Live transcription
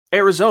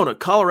Arizona,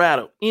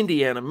 Colorado,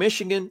 Indiana,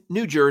 Michigan,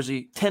 New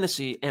Jersey,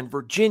 Tennessee, and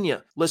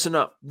Virginia. Listen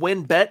up.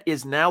 WynnBET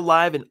is now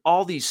live in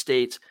all these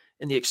states,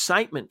 and the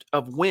excitement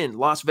of Wynn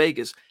Las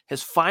Vegas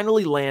has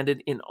finally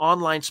landed in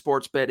online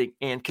sports betting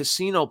and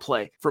casino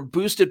play. From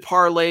boosted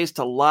parlays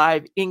to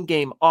live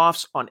in-game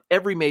offs on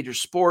every major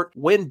sport,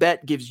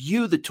 WynnBET gives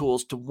you the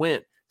tools to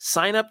win.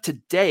 Sign up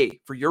today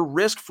for your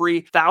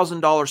risk-free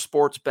 $1,000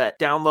 sports bet.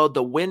 Download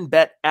the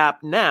WynnBET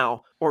app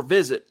now or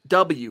visit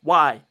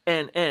wynnbet.com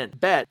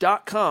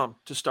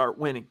to start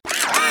winning.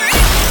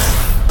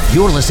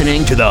 You're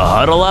listening to the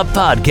Huddle Up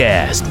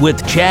Podcast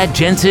with Chad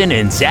Jensen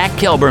and Zach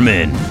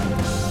Kelberman.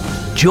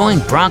 Join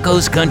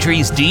Broncos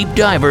Country's deep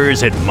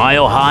divers at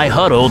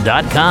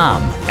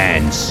milehighhuddle.com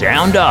and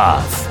sound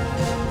off.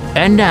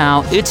 And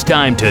now it's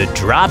time to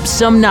drop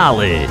some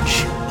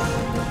knowledge.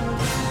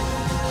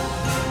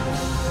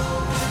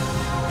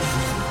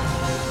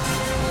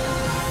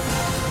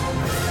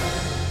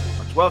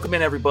 Welcome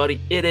in, everybody.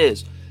 It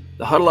is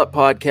the Huddle Up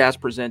Podcast,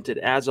 presented,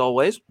 as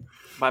always,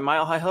 by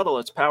Mile High Huddle.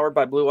 It's powered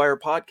by Blue Wire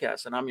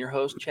Podcast, and I'm your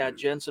host, Chad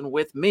Jensen.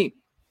 With me,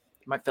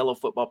 my fellow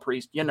football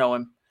priest. You know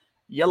him.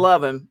 You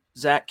love him,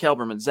 Zach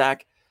Kelberman.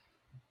 Zach,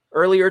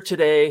 earlier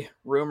today,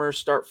 rumors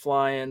start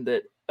flying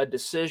that a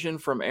decision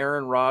from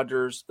Aaron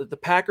Rodgers, that the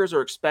Packers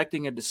are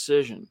expecting a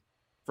decision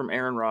from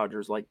Aaron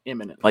Rodgers, like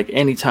imminent, like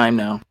any time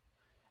now.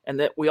 And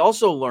that we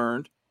also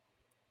learned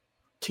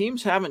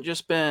teams haven't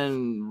just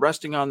been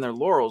resting on their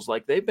laurels.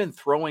 Like, they've been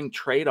throwing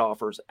trade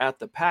offers at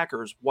the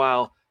Packers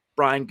while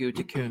Brian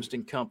Gutekunst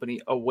and company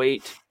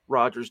await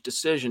Rodgers'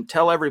 decision.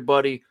 Tell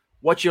everybody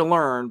what you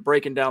learned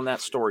breaking down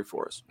that story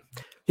for us.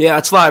 Yeah,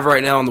 it's live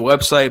right now on the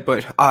website,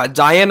 but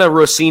Diana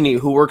Rossini,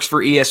 who works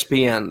for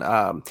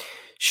ESPN,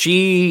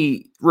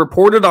 she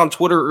reported on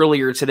Twitter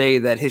earlier today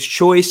that his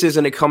choice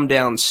isn't to come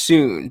down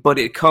soon, but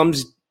it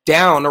comes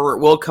down, or it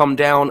will come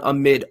down,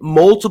 amid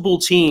multiple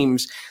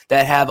teams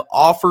that have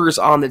offers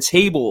on the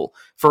table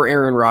for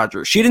Aaron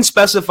Rodgers. She didn't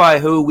specify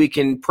who. We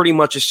can pretty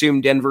much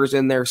assume Denver's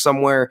in there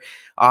somewhere.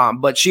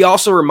 But she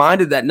also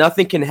reminded that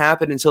nothing can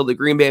happen until the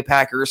Green Bay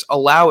Packers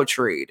allow a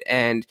trade.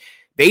 And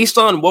based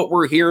on what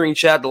we're hearing,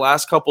 Chad, the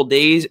last couple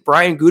days,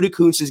 Brian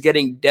Gutekunst is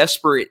getting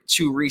desperate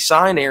to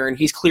re-sign Aaron.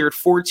 He's cleared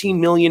 $14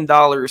 million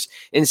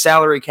in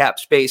salary cap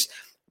space,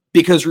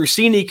 because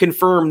Rossini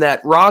confirmed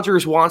that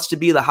Rodgers wants to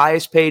be the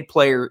highest paid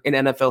player in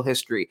NFL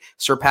history,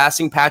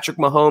 surpassing Patrick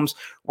Mahomes.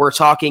 We're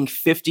talking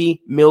 $50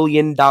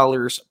 million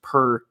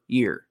per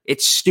year.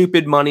 It's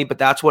stupid money, but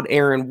that's what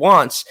Aaron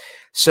wants.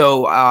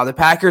 So the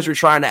Packers are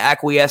trying to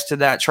acquiesce to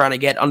that, trying to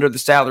get under the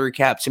salary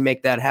cap to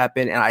make that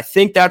happen. And I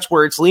think that's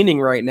where it's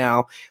leaning right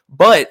now.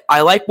 But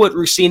I like what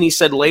Rossini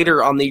said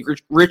later on the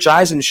Rich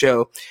Eisen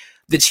show.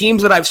 The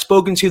teams that I've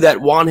spoken to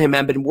that want him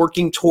have been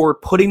working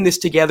toward putting this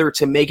together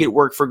to make it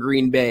work for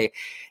Green Bay.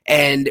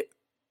 And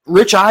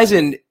Rich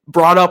Eisen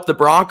brought up the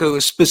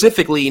Broncos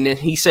specifically, and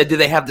he said, do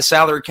they have the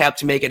salary cap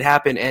to make it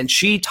happen? And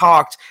she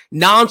talked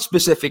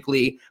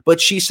non-specifically, but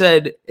she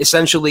said,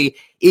 essentially,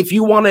 if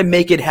you want to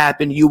make it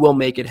happen, you will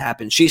make it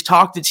happen. She's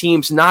talked to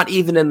teams not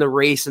even in the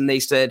race, and they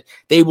said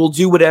they will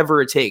do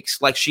whatever it takes.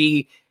 Like,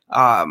 she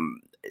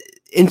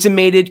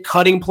intimated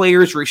cutting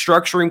players,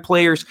 restructuring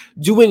players,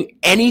 doing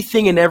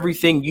anything and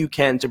everything you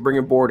can to bring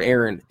aboard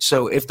Aaron.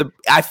 So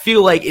I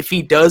feel like if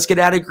he does get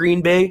out of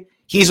Green Bay,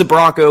 he's a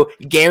Bronco,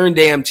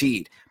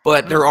 guaranteed.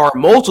 But there are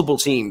multiple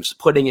teams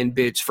putting in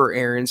bids for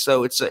Aaron,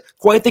 so it's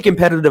quite the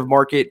competitive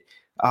market,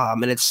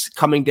 and it's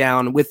coming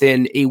down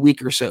within a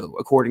week or so,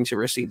 according to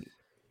Rossini.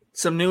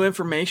 Some new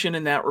information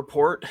in that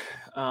report.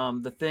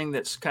 The thing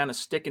that's kind of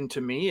sticking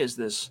to me is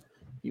this: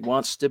 he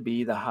wants to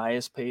be the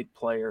highest paid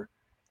player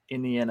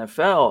in the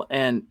NFL.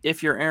 And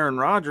if you're Aaron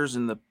Rodgers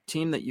and the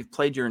team that you've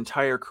played your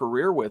entire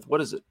career with,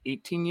 what is it,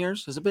 18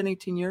 years? Has it been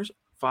 18 years?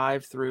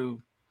 5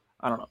 through,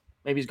 I don't know,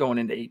 maybe he's going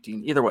into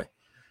 18. Either way,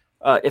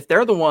 if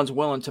they're the ones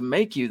willing to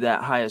make you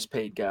that highest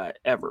paid guy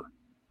ever,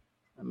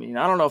 I mean,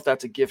 I don't know if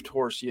that's a gift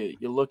horse you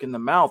look in the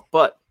mouth,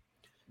 but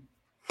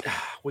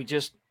we're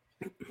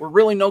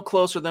really no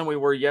closer than we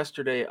were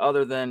yesterday,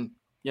 other than,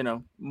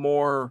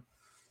 more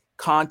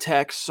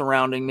context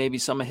surrounding maybe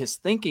some of his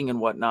thinking and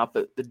whatnot.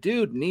 But the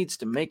dude needs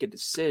to make a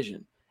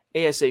decision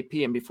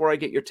ASAP. And before I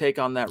get your take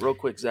on that real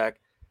quick, Zach,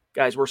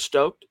 guys, we're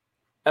stoked.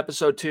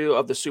 Episode 2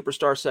 of the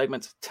Superstar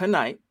segments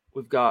tonight.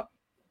 We've got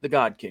the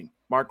God King,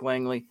 Mark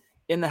Langley,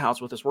 in the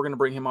house with us. We're going to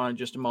bring him on in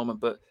just a moment.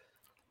 But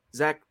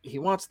Zach, he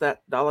wants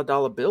that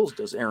dollar bills,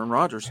 does Aaron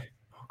Rodgers.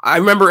 I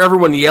remember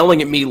everyone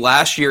yelling at me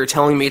last year,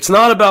 telling me it's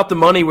not about the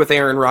money with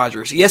Aaron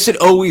Rodgers. Yes, it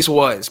always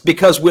was,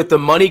 because with the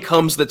money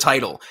comes the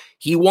title.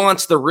 He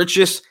wants the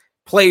richest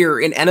player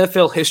in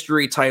NFL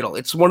history title.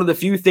 It's one of the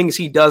few things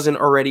he doesn't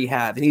already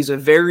have. And he's a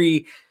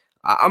very,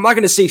 I'm not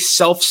going to say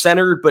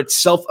self-centered, but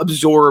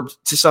self-absorbed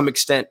to some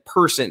extent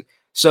person.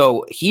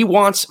 So he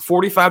wants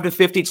 45 to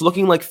 50. It's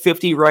looking like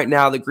 50 right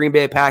now. The Green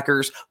Bay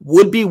Packers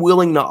would be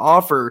willing to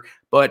offer,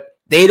 but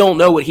they don't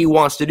know what he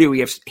wants to do.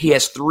 He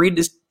has 3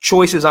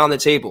 choices on the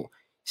table: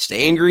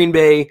 stay in Green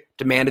Bay,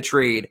 demand a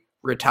trade,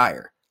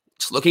 retire.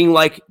 It's looking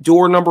like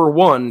door number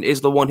 1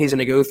 is the one he's going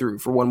to go through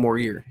for one more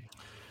year.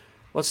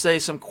 Let's say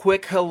some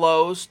quick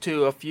hellos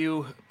to a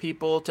few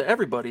people, to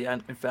everybody,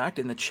 in fact,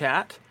 in the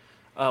chat.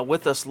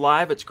 With us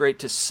live, it's great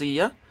to see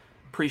you.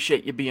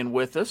 Appreciate you being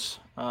with us.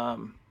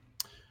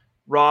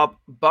 Rob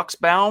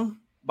Bucksbaum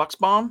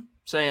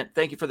saying,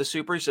 thank you for the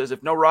super. He says,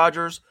 if no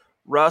Rodgers,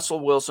 Russell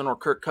Wilson, or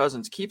Kirk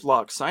Cousins, keep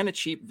Locke, sign a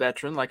cheap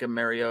veteran like a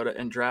Mariota,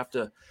 and draft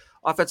a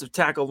offensive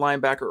tackle,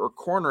 linebacker, or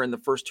corner in the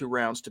first 2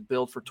 rounds to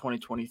build for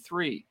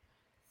 2023.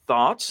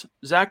 Thoughts?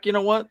 Zach, you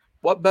know what?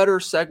 What better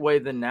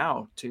segue than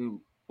now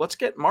to let's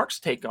get Mark's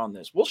take on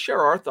this. We'll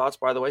share our thoughts,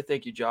 by the way.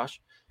 Thank you,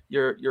 Josh.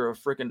 You're a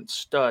freaking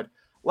stud.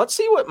 Let's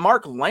see what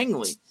Mark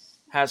Langley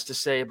has to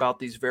say about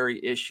these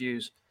very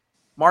issues.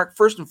 Mark,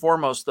 first and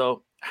foremost,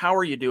 though, how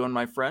are you doing,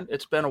 my friend?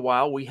 It's been a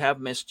while. We have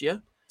missed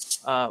you.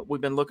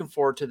 We've been looking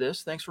forward to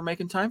this. Thanks for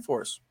making time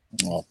for us.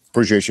 Well,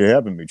 appreciate you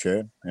having me,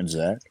 Chad and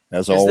Zach,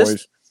 as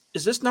always.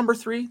 Is this number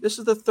 3? This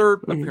is the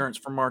 3rd appearance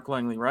from Mark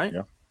Langley, right?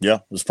 Yeah.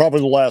 It's probably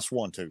the last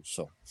one, too,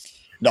 so.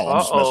 No,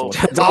 I'm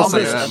just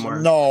messing with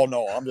you.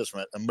 No, I'm just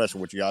messing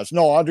with you guys.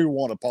 No, I do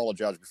want to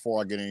apologize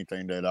before I get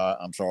anything that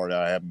I'm sorry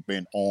that I haven't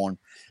been on.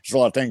 There's a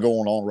lot of things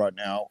going on right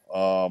now.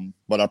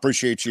 But I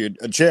appreciate you,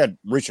 Chad,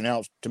 reaching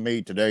out to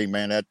me today,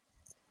 man. That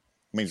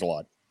means a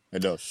lot. It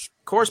does.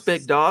 Of course,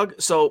 big dog.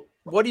 So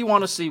what do you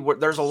want to see?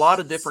 There's a lot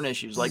of different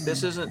issues. Like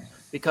this isn't,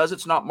 because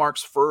it's not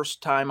Mark's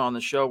first time on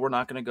the show, we're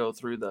not going to go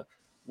through the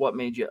what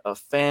made you a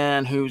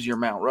fan, who's your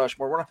Mount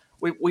Rushmore.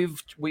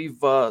 We've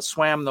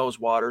swam those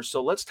waters.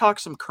 So let's talk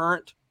some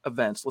current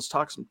events. Let's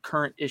talk some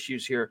current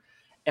issues here.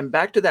 And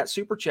back to that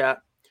super chat.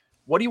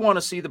 What do you want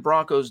to see the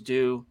Broncos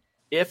do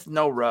if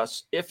no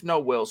Russ, if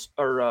no Wilson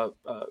or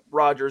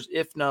Rodgers,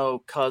 if no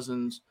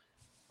Cousins?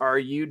 Are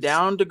you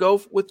down to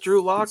go with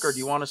Drew Lock, or do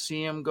you want to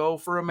see him go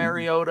for a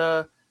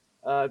Mariota,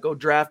 go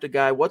draft a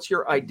guy? What's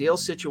your ideal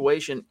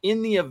situation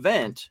in the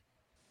event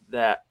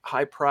that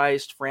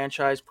high-priced,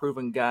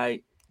 franchise-proven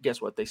guy,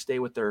 guess what? They stay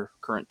with their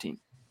current team.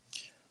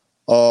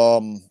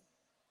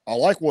 I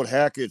like what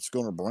Hackett's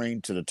going to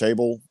bring to the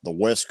table, the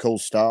West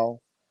Coast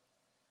style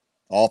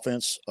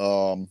offense.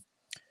 And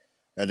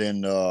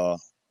then the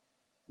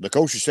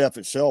coaching staff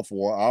itself,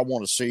 what I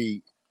want to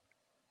see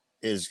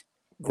is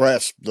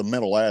grasp the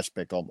mental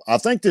aspect of it. I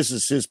think this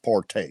is his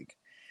partake.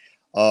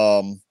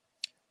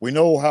 We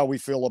know how we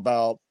feel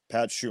about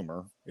Pat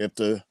Schumer. If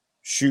the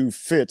shoe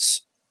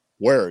fits,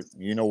 wear it.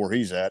 You know where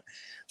he's at.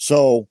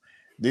 So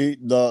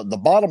the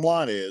bottom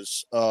line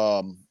is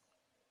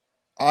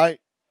I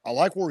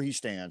like where he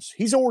stands.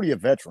 He's already a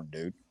veteran,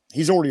 dude.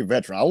 He's already a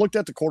veteran. I looked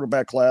at the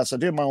quarterback class. I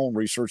did my own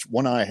research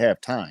when I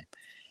have time.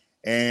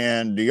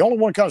 And the only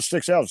one kind of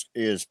sticks out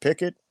is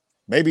Pickett,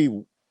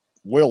 maybe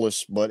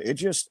Willis, but it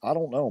just, I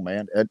don't know,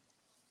 man.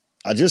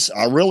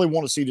 I really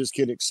want to see this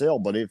kid excel,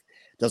 but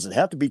does it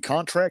have to be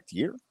contract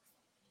year?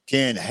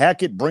 Can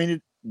Hackett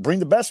bring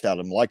the best out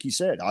of him? Like he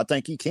said, I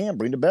think he can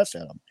bring the best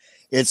out of him.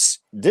 It's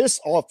this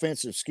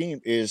offensive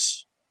scheme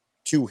is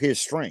to his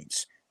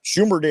strengths.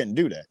 Schumer didn't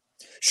do that.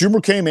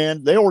 Schumer came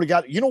in. They already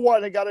got, you know why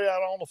they got it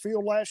out on the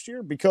field last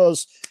year?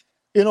 Because,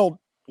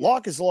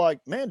 Locke is like,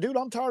 man, dude,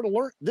 I'm tired of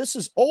learning. This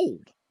is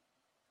old.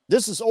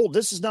 This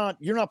is not,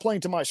 you're not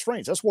playing to my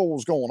strengths. That's what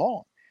was going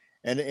on.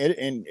 And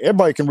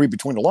everybody can read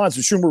between the lines.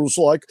 And Schumer was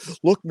like,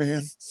 look,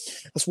 man,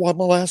 that's why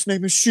my last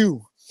name is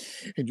Shoe.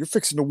 And you're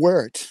fixing to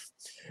wear it.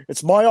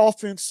 It's my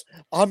offense.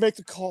 I make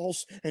the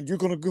calls, and you're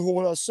going to go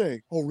what I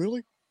say. Oh,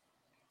 really?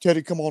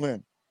 Teddy, come on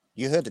in.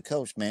 You heard the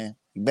coach, man.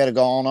 You better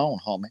go on,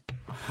 homie.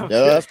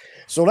 Okay.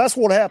 So that's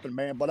what happened,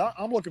 man. But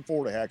I'm looking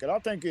forward to Hackett. I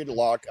think it'll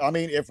lock. I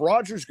mean, if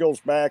Rodgers goes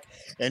back,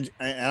 and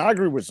I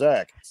agree with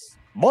Zach,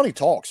 money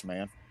talks,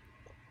 man.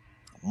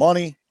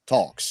 Money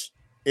talks.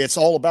 It's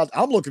all about.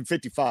 I'm looking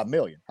 $55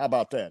 million. How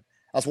about that?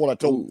 That's what I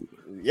told.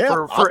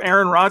 Yeah, for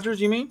Aaron Rodgers,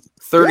 you mean?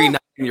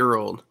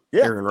 39-year-old.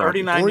 Yeah,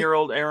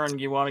 39-year-old Aaron.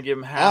 You want to give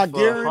him half a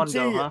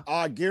hundo, huh?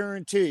 I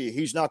guarantee you,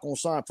 he's not going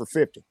to sign for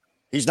 50.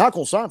 He's not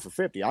going to sign for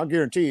 50. I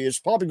guarantee you, it's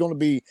probably going to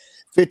be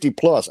 50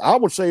 plus. I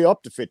would say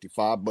up to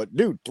 55. But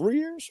dude, 3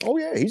 years? Oh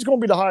yeah, he's going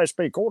to be the highest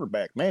paid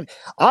quarterback, man.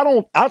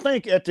 I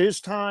think at this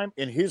time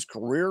in his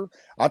career,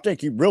 I think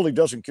he really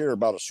doesn't care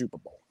about a Super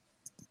Bowl.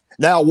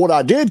 Now, what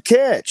I did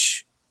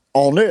catch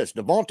on this,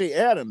 Devontae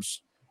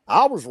Adams,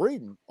 I was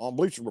reading on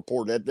Bleacher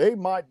Report that they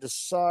might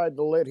decide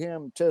to let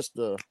him test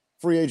the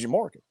free agent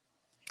market.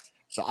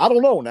 So I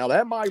don't know. Now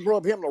that might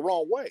rub him the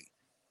wrong way.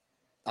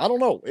 I don't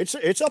know.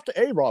 It's up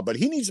to A-Rod, but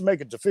he needs to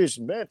make a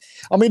decision, man.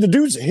 I mean, the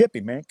dude's a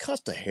hippie, man.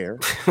 Cut the hair,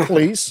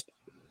 please.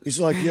 He's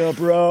like, yeah,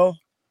 bro.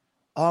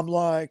 I'm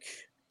like,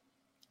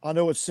 I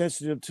know it's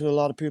sensitive to a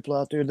lot of people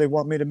out there. They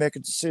want me to make a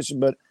decision,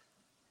 but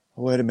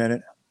wait a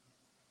minute.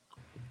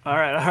 All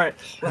right.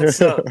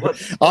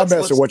 I'm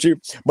messing with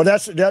you, but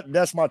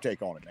that's my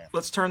take on it, man.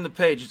 Let's turn the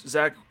page,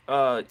 Zach.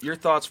 Your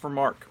thoughts for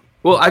Mark?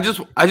 Well, I just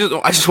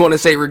want to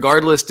say,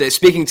 regardless,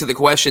 speaking to the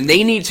question,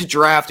 they need to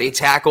draft a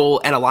tackle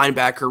and a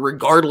linebacker,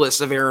 regardless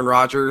of Aaron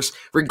Rodgers,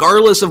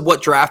 regardless of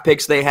what draft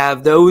picks they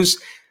have. Those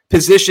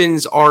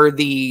positions are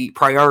the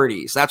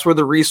priorities. That's where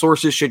the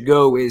resources should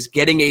go, is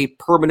getting a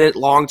permanent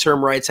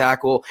long-term right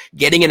tackle,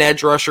 getting an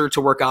edge rusher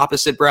to work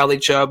opposite Bradley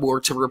Chubb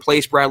or to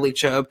replace Bradley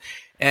Chubb.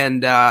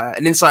 and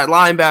an inside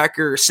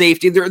linebacker,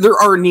 safety. There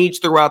are needs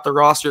throughout the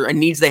roster and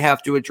needs they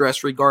have to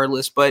address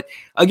regardless. But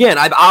again,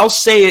 I'll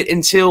say it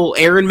until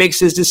Aaron makes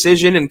his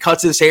decision and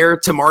cuts his hair,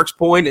 to Mark's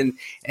point,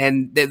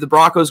 and the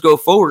Broncos go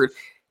forward.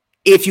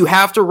 If you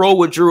have to roll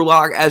with Drew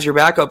Lock as your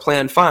backup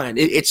plan, fine.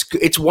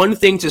 It's one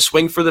thing to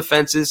swing for the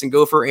fences and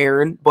go for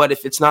Aaron, but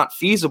if it's not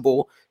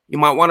feasible, you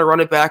might want to run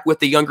it back with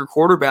the younger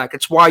quarterback.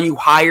 It's why you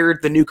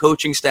hired the new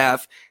coaching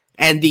staff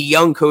and the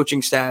young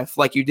coaching staff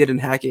like you did in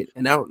Hackett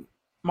and Allen.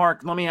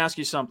 Mark, let me ask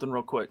you something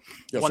real quick.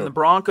 Yes, when sir. the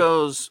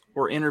Broncos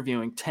were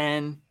interviewing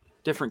 10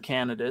 different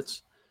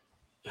candidates,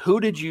 who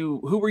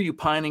were you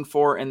pining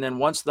for? And then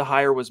once the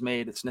hire was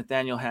made, it's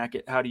Nathaniel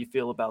Hackett. How do you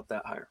feel about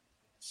that hire?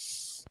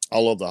 I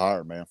love the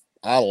hire, man.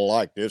 I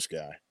like this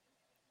guy.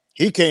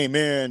 He came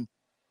in,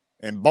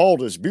 and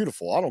bald is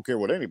beautiful. I don't care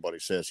what anybody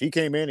says. He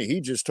came in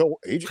and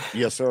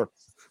yes, sir,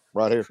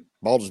 right here.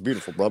 Bald is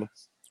beautiful, brother.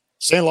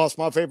 Sandlot's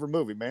my favorite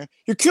movie, man.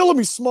 You're killing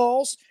me,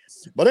 Smalls.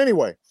 But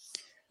anyway,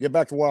 get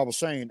back to what I was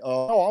saying.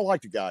 I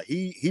like the guy.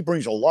 He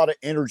brings a lot of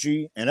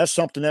energy, and that's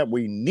something that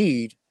we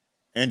need.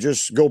 And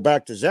just go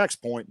back to Zach's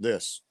point. We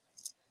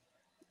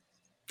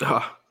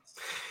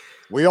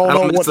all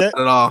know what that.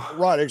 At all.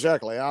 Right,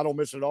 exactly. I don't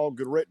miss it at all.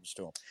 Good riddance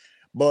to him.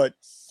 But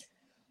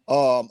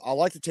I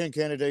like the 10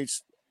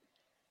 candidates.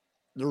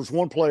 There's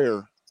one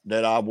player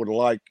that I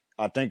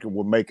think it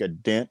would make a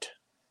dent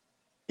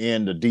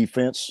in the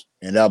defense,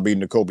 and that'll be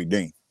Nakobe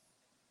Dean.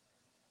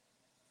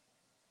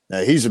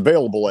 Now, he's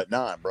available at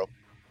 9, bro.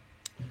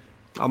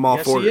 I'm all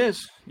for it.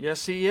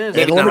 Yes, he is.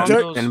 And let me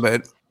tell you,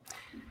 but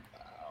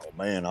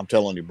man, I'm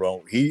telling you,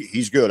 bro,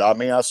 he's good. I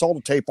mean, I saw the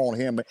tape on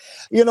him,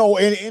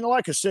 and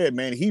like I said,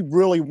 man, he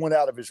really went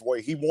out of his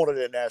way. He wanted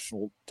a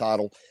national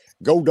title.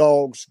 Go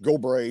Dogs, go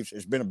Braves.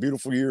 It's been a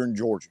beautiful year in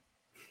Georgia.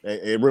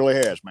 It really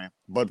has, man.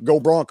 But go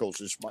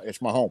Broncos.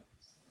 It's my home.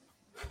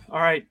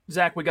 All right,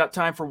 Zach, we got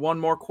time for one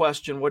more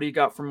question. What do you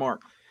got for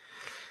Mark?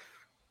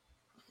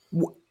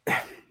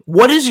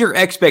 What is your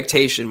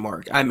expectation,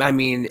 Mark? I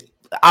mean,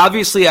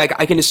 obviously, I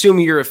can assume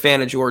you're a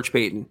fan of George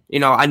Payton.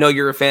 I know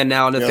you're a fan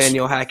now of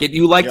Nathaniel Hackett.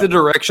 You like the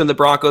direction the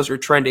Broncos are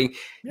trending.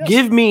 Yes.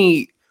 Give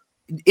me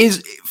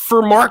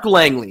for Mark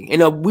Langley.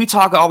 We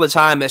talk all the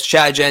time as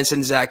Chad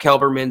Jensen, Zach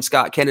Kelberman,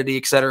 Scott Kennedy,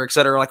 et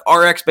cetera, like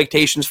our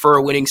expectations for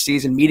a winning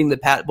season, meeting the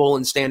Pat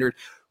Bowlen standard.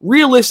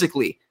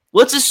 Realistically,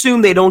 let's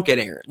assume they don't get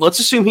Aaron. Let's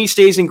assume he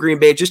stays in Green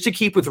Bay just to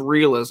keep with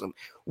realism.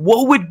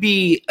 What would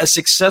be a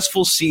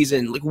successful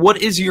season? Like,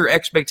 what is your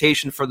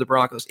expectation for the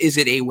Broncos? Is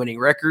it a winning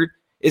record?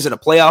 Is it a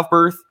playoff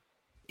berth?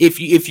 If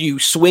you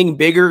swing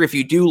bigger, if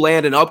you do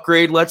land an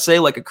upgrade, let's say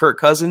like a Kirk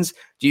Cousins,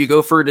 do you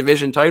go for a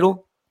division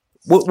title?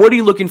 What are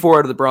you looking for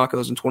out of the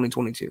Broncos in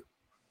 2022?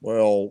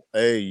 Well,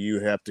 A, you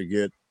have to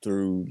get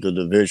through the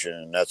division,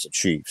 and that's the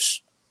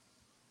Chiefs.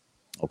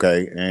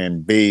 Okay,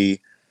 and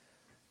B,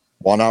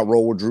 why not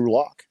roll with Drew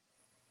Lock?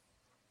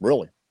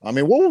 Really? I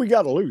mean, what do we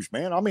got to lose,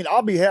 man? I mean,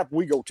 I'll be happy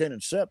we go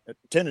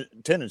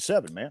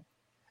 10-7, man,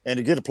 and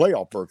to get a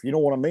playoff berth. You know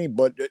what I mean?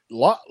 But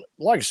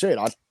like I said,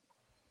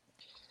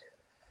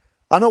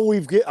 I know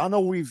we've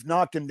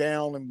knocked him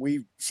down and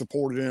we've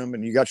supported him,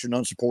 and you got your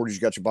non-supporters,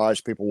 you got your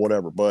biased people,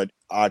 whatever. But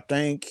I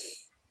think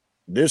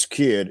this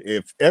kid,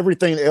 if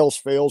everything else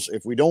fails,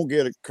 if we don't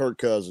get a Kirk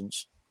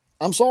Cousins,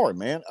 I'm sorry,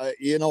 man.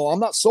 I'm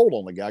not sold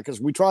on the guy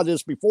because we tried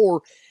this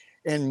before,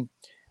 and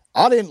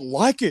I didn't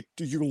like it.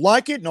 Do you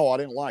like it? No, I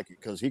didn't like it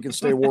because he can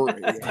stay where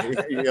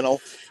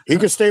he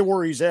can stay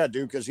where he's at,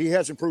 dude, because he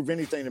hasn't proved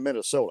anything in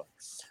Minnesota.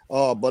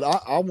 But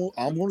I'm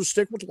going to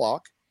stick with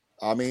Locke.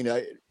 I mean,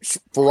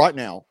 for right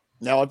now.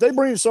 Now, if they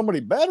bring in somebody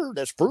better,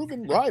 that's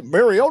proven, right?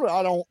 Mariota,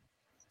 I don't.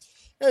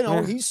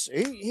 I'm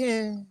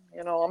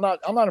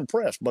not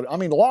impressed. But I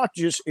mean, Locke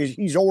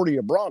he's already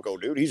a Bronco,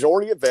 dude. He's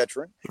already a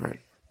veteran. Right.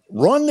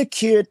 Run the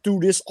kid through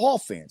this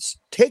offense.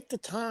 Take the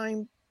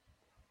time.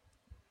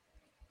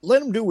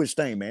 Let him do his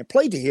thing, man.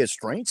 Play to his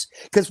strengths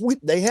because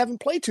they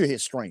haven't played to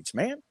his strengths,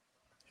 man.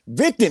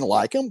 Vic didn't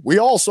like him. We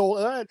all saw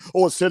that.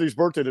 Oh, it's Teddy's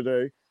birthday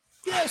today.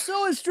 Yeah,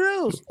 so is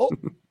Drew's.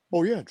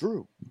 Oh yeah,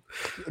 Drew.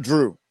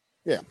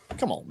 Yeah,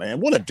 come on, man.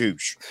 What a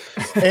douche.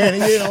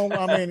 And,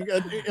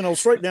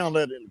 straight down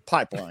that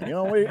pipeline,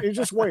 it's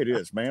just the way it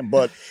is, man.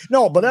 But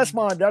that's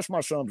my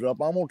sums up.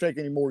 I won't take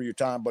any more of your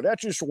time, but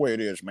that's just the way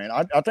it is, man.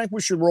 I think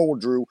we should roll with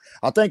Drew.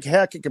 I think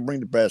Hackett can bring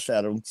the best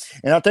out of him.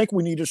 And I think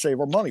we need to save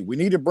our money. We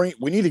need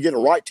to get a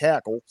right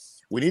tackle.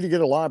 We need to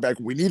get a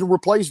linebacker. We need to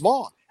replace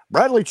Vaughn.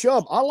 Bradley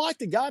Chubb, I like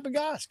the guy, but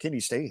guys, can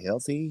he stay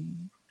healthy?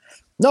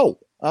 No.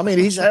 I mean,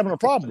 he's having a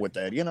problem with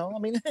that, I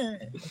mean,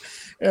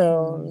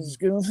 it's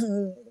good.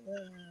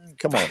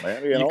 Come on,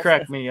 man. You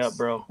crack me up,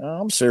 bro.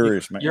 I'm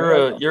serious, man.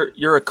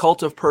 You're a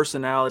cult of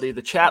personality.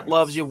 The chat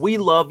loves you. We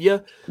love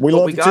you. We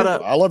love you too.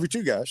 I love you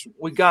too, guys.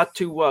 We got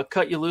to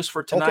cut you loose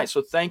for tonight. Okay.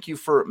 So thank you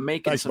for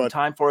making some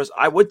time for us.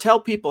 I would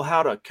tell people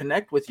how to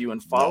connect with you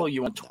and follow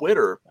you on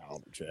Twitter,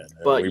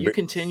 but you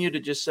continue to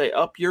just say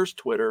up yours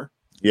Twitter.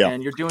 Yeah.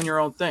 And you're doing your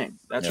own thing.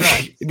 That's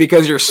right.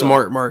 Because you're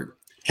smart, Mark.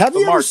 Have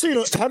you ever Mark,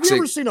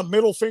 seen a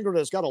middle finger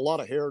that's got a lot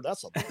of hair?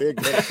 That's a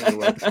big middle finger.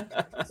 Right?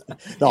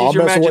 No, Use I'm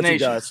your messing with you imagination.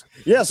 guys.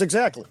 Yes,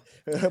 exactly.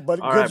 But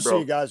All good right, to bro. see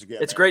you guys again.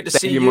 It's man. great to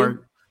see you.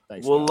 Mark.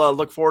 Thanks, we'll guys.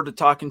 look forward to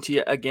talking to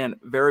you again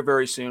very,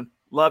 very soon.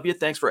 Love you.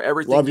 Thanks for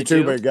everything. Love you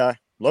too, do. big guy.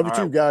 Love you All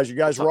too, right. guys. You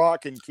guys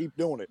rock and keep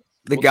doing it.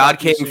 The We'll God talk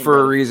to you King soon, for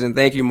buddy. a reason.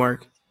 Thank you,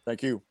 Mark.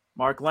 Thank you.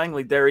 Mark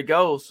Langley, there he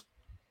goes.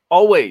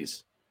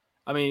 Always.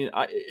 I mean,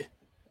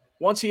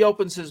 once he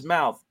opens his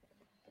mouth,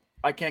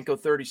 I can't go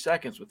 30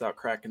 seconds without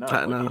cracking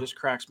up. He just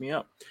cracks me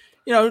up.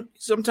 You know,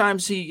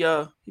 sometimes he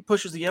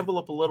pushes the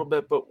envelope a little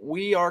bit, but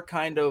we are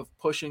kind of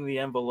pushing the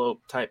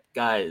envelope type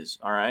guys,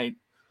 all right?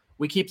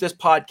 We keep this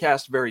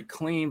podcast very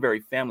clean, very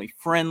family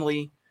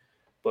friendly,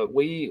 but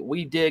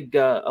we dig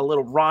a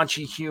little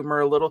raunchy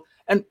humor, a little.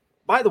 And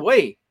by the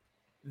way,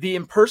 the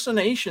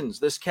impersonations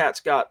this cat's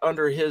got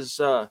under his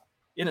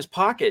in his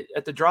pocket,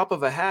 at the drop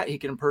of a hat, he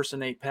can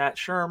impersonate Pat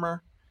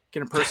Shurmur,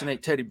 can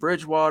impersonate Teddy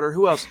Bridgewater.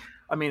 Who else?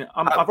 I mean,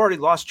 I've already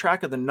lost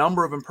track of the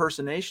number of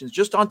impersonations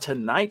just on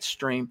tonight's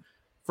stream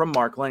from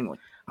Mark Langley.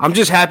 I'm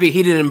just happy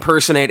he didn't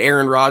impersonate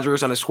Aaron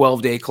Rodgers on his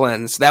 12-day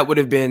cleanse. That would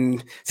have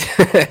been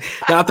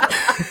not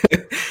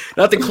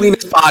the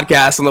cleanest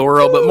podcast in the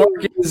world. But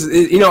Mark is,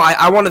 you know,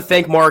 I want to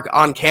thank Mark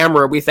on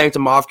camera. We thanked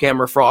him off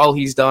camera for all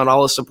he's done,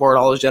 all his support,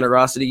 all his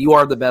generosity. You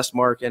are the best,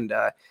 Mark, and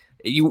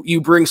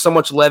you bring so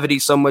much levity,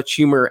 so much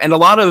humor, and a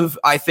lot of,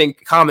 I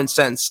think, common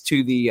sense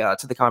to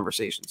the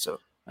conversation. So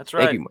that's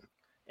right. Thank you, Mark.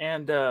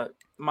 And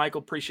Michael,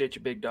 appreciate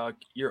you, big dog.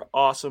 You're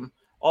awesome.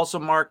 Also,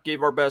 Mark,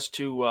 give our best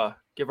to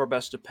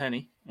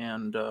Penny,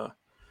 and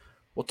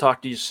we'll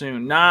talk to you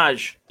soon.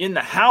 Naj in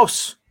the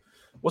house.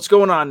 What's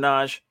going on,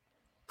 Naj?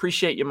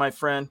 Appreciate you, my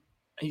friend.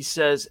 He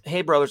says,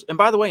 "Hey, brothers." And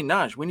by the way,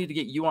 Naj, we need to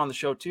get you on the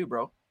show too,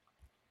 bro.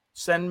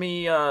 Send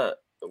me a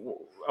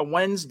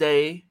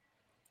Wednesday.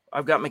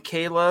 I've got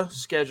Michaela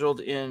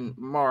scheduled in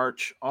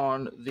March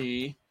on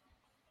the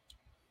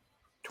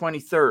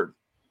 23rd.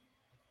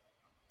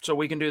 So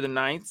we can do the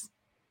 9th,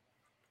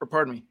 or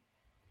pardon me.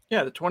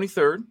 Yeah, the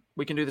 23rd.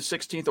 We can do the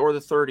 16th or the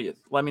 30th.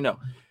 Let me know.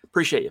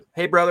 Appreciate you.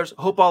 Hey, brothers,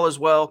 hope all is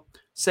well.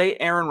 Say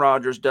Aaron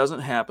Rodgers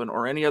doesn't happen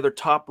or any other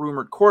top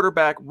rumored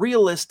quarterback.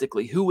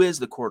 Realistically, who is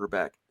the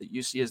quarterback that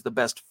you see as the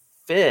best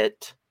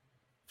fit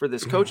for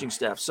this coaching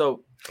staff?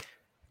 So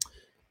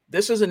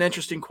this is an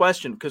interesting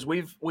question because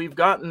we've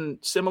gotten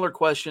similar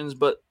questions,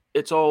 but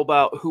it's all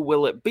about who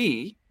will it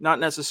be, not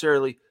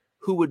necessarily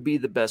who would be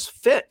the best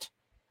fit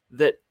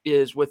that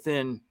is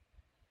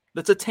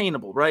that's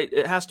attainable, right?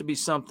 It has to be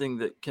something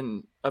that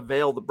can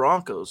avail the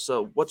Broncos.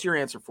 So what's your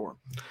answer for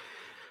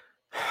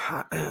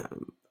him?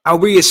 Are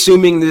we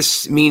assuming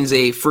this means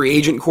a free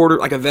agent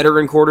like a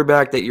veteran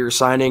quarterback that you're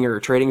signing or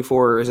trading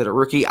for, or is it a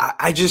rookie?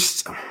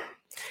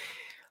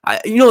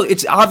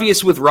 It's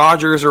obvious with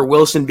Rodgers or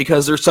Wilson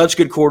because they're such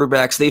good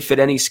quarterbacks, they fit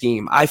any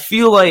scheme. I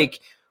feel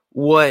like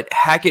what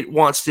Hackett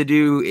wants to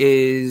do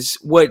is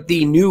what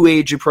the new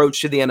age approach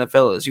to the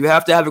NFL is. You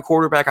have to have a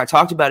quarterback, I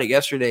talked about it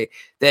yesterday,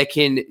 that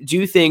can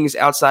do things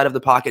outside of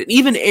the pocket. And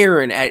even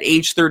Aaron at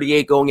age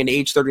 38 going into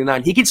age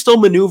 39, he can still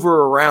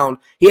maneuver around.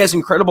 He has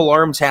incredible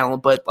arm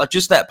talent, but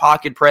just that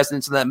pocket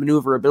presence and that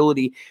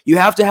maneuverability, you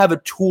have to have a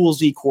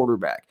toolsy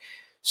quarterback.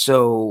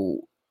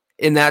 So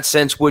in that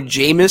sense, would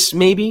Jameis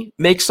maybe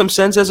make some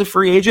sense as a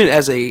free agent,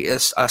 as a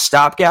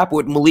stopgap?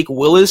 Would Malik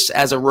Willis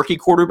as a rookie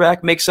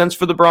quarterback make sense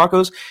for the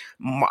Broncos?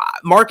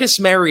 Marcus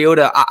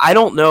Mariota, I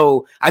don't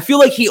know. I feel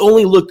like he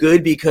only looked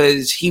good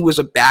because he was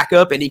a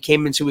backup and he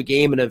came into a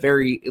game in a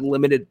very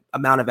limited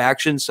amount of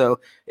action,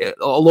 so a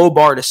low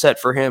bar to set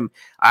for him.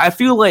 I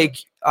feel like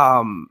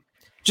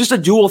just a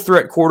dual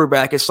threat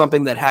quarterback is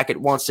something that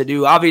Hackett wants to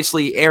do.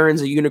 Obviously,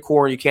 Aaron's a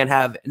unicorn. You can't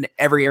have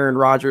every Aaron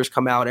Rodgers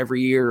come out every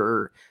year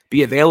or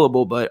be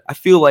available, but I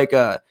feel like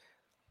a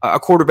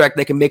quarterback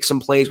that can make some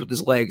plays with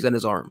his legs and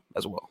his arm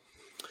as well.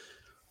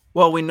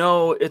 Well, we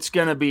know it's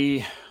going to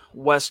be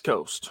West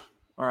Coast,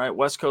 all right,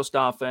 West Coast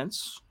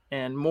offense,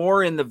 and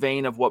more in the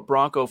vein of what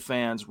Bronco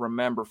fans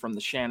remember from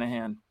the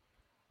Shanahan.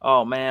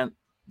 Oh, man,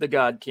 the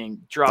God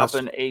King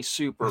dropping a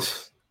super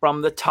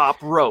from the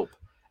top rope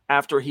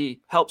after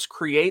he helps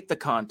create the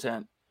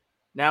content.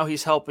 Now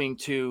he's helping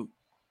to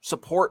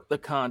support the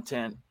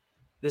content.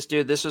 This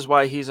dude, this is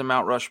why he's a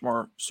Mount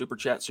Rushmore Super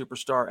Chat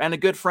superstar and a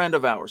good friend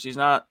of ours. He's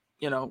not,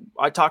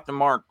 I talk to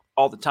Mark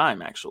all the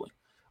time, actually.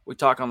 We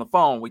talk on the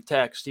phone, we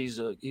text. He's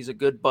a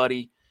good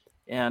buddy.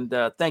 And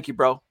thank you,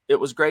 bro. It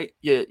was great.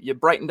 You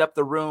brightened up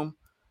the room,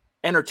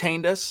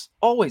 entertained us.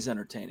 Always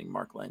entertaining,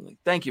 Mark Langley.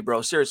 Thank you,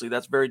 bro. Seriously,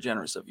 that's very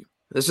generous of you.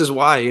 This is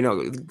why,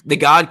 the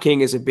God King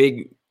is a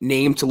big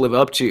name to live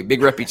up to,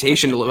 big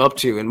reputation to live up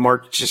to. And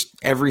Mark, just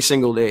every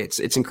single day,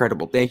 it's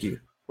incredible. Thank you.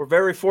 We're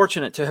very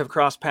fortunate to have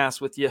crossed paths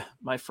with you,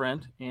 my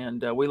friend,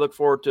 and we look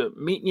forward to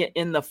meeting you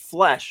in the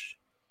flesh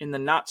in the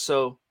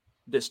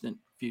not-so-distant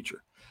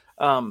future.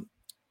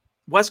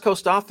 West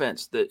Coast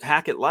offense that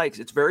Hackett likes,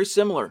 it's very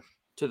similar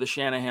to the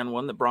Shanahan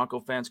one that Bronco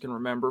fans can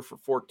remember for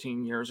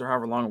 14 years or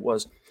however long it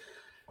was.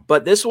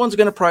 But this one's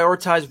going to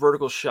prioritize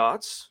vertical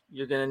shots.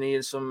 You're going to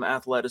need some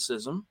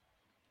athleticism,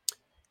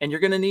 and you're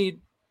going to need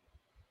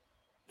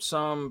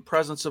some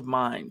presence of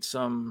mind,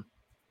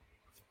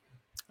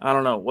 I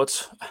don't know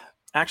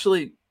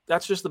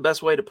that's just the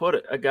best way to put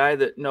it. A guy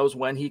that knows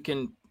when he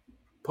can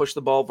push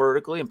the ball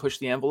vertically and push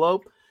the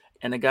envelope,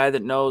 and a guy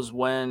that knows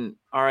when,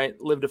 all right,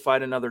 live to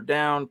fight another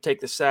down,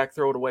 take the sack,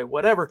 throw it away,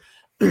 whatever.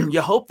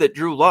 You hope that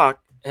Drew Lock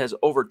has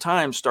over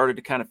time started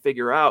to kind of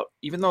figure out,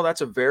 even though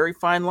that's a very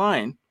fine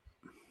line,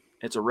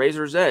 it's a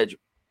razor's edge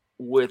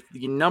with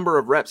the number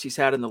of reps he's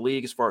had in the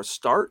league as far as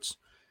starts.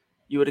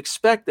 You would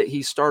expect that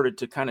he started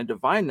to kind of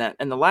divine that.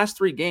 And the last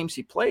 3 games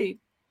he played,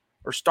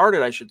 or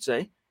started, I should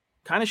say,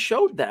 kind of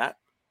showed that.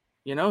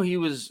 You know, he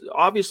was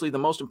obviously the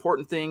most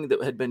important thing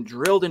that had been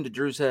drilled into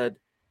Drew's head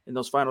in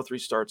those final 3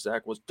 starts,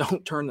 Zach, was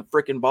don't turn the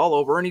freaking ball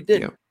over, and he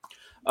didn't.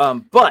 Yeah.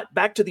 But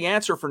back to the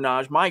answer for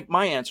Naj,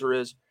 my answer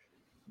is,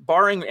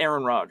 barring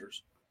Aaron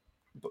Rodgers,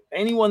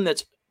 anyone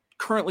that's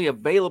currently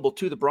available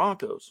to the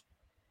Broncos,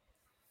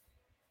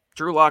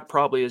 Drew Lock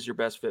probably is your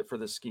best fit for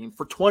this scheme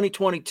for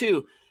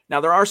 2022.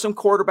 Now, there are some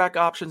quarterback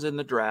options in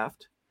the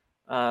draft,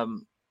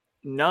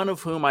 none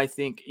of whom I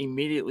think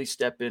immediately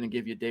step in and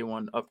give you a day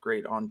one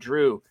upgrade on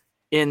Drew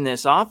in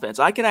this offense.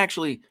 I can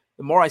actually,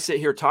 the more I sit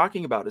here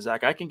talking about it,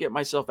 Zach, I can get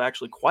myself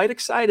actually quite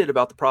excited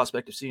about the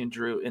prospect of seeing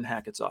Drew in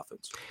Hackett's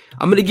offense.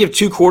 I'm going to give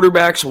 2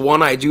 quarterbacks,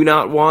 one I do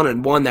not want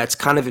and one that's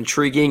kind of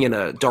intriguing in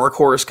a dark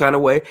horse kind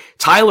of way.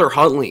 Tyler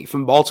Huntley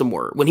from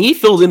Baltimore. When he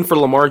filled in for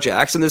Lamar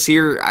Jackson this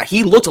year,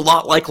 he looked a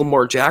lot like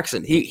Lamar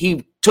Jackson.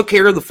 He took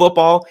care of the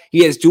football.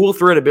 He has dual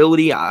threat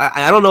ability.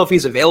 I don't know if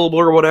he's available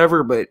or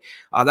whatever, but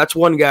that's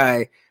one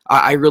guy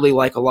I really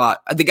like a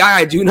lot. The guy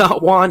I do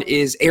not want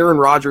is Aaron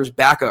Rodgers'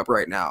 backup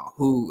right now,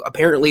 who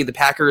apparently the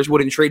Packers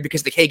wouldn't trade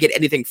because they can't get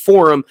anything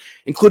for him,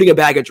 including a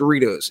bag of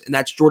Doritos, and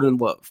that's Jordan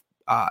Love.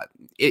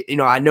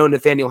 I know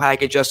Nathaniel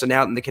Hackett just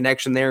announced in the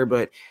connection there,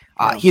 but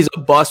he's a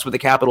bust with a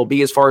capital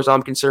B as far as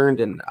I'm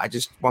concerned, and I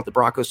just want the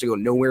Broncos to go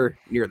nowhere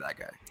near that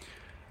guy.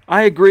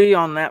 I agree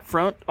on that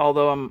front,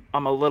 although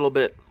I'm a little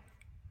bit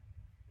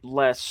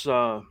less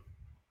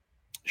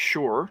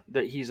sure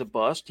that he's a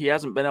bust. He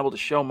hasn't been able to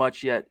show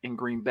much yet in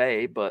Green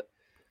Bay, but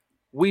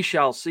we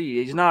shall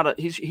see.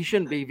 He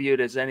shouldn't be viewed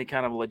as any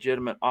kind of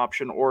legitimate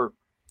option or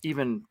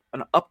even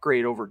an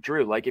upgrade over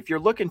Drew. Like, if you're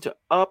looking to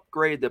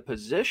upgrade the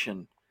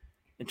position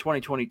in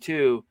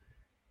 2022,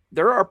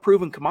 there are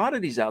proven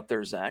commodities out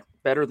there, Zach,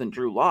 better than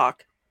Drew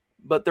Lock,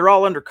 but they're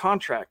all under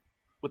contract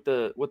with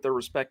their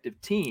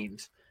respective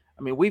teams.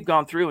 I mean, we've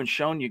gone through and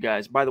shown you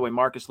guys. By the way,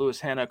 Marcus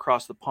Lewis Hanna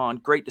across the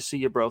pond, great to see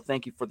you, bro.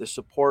 Thank you for the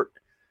support.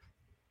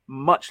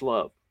 Much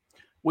love.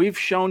 We've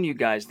shown you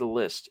guys the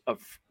list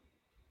of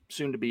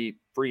soon-to-be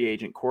free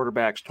agent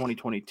quarterbacks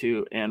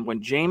 2022, and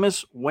when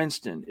Jameis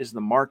Winston is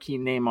the marquee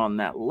name on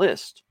that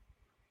list,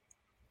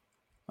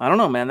 I don't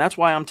know, man. That's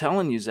why I'm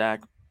telling you,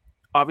 Zach.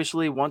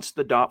 Obviously, once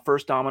the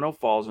first domino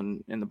falls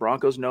and the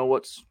Broncos know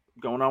what's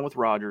going on with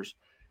Rodgers,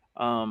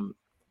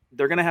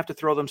 they're going to have to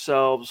throw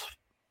themselves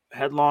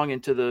headlong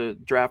into the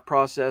draft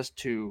process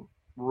to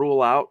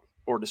rule out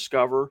or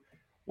discover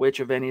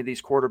which of any of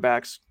these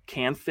quarterbacks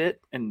can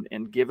fit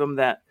and give them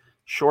that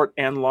short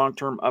and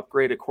long-term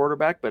upgrade at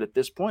quarterback. But at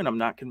this point, I'm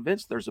not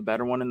convinced there's a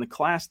better one in the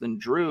class than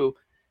Drew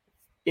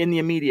in the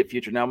immediate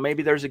future. Now,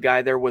 maybe there's a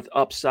guy there with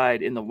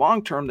upside in the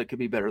long term that could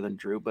be better than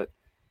Drew, but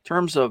in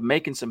terms of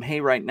making some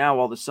hay right now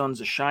while the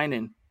sun's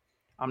a-shining,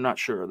 I'm not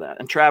sure of that.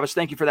 And Travis,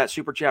 thank you for that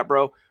super chat,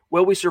 bro.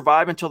 Will we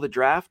survive until the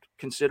draft,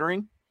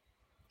 considering?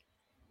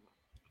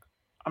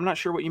 I'm not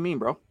sure what you mean,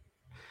 bro.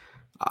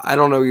 I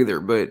don't know either,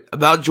 but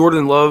about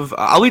Jordan Love,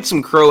 I'll eat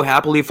some crow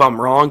happily if I'm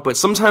wrong, but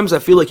sometimes I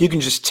feel like you can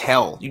just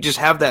tell. You just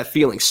have that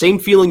feeling. Same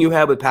feeling you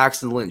had with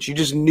Paxton Lynch. You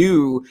just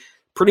knew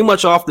pretty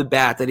much off the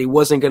bat that he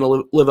wasn't going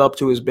to live up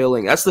to his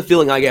billing. That's the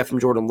feeling I get from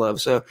Jordan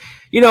Love. So,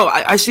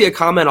 I see a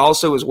comment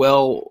also as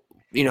well,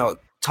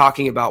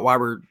 talking about why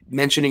we're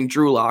mentioning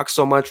Drew Lock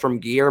so much from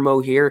Guillermo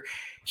here.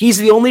 He's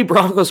the only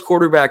Broncos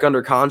quarterback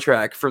under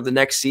contract for the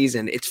next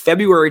season. It's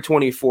February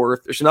 24th.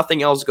 There's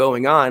nothing else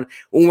going on.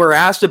 When we're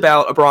asked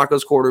about a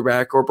Broncos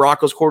quarterback or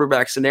Broncos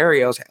quarterback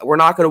scenarios, we're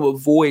not going to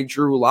avoid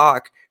Drew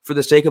Lock for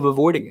the sake of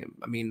avoiding him.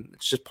 I mean,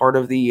 it's just part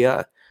of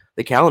the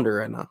calendar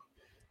right now.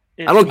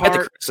 I don't get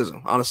the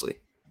criticism, honestly.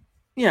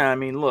 Yeah, I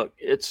mean, look,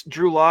 it's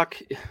Drew Lock.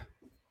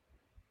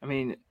 I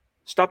mean,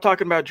 stop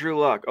talking about Drew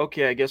Lock.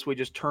 Okay, I guess we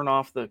just turn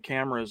off the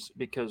cameras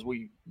because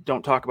we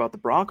don't talk about the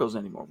Broncos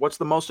anymore. What's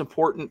the most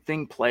important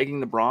thing plaguing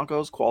the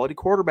Broncos? Quality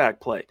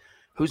quarterback play.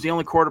 Who's the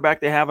only quarterback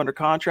they have under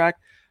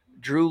contract?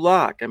 Drew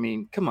Lock. I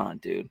mean, come on,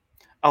 dude.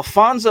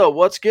 Alfonso,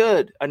 what's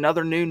good?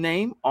 Another new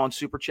name on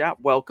Super Chat.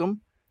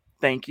 Welcome.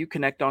 Thank you.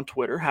 Connect on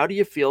Twitter. How do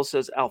you feel,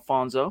 says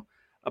Alfonso,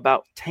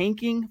 about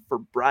tanking for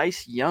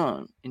Bryce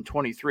Young in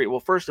 23?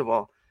 Well, first of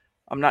all,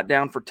 I'm not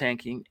down for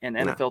tanking, and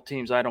NFL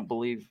teams, I don't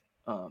believe,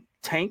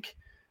 tank.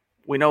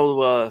 We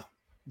know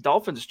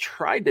Dolphins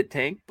tried to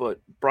tank, but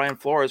Brian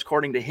Flores,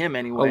 according to him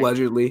anyway,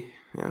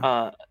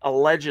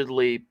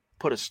 allegedly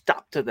put a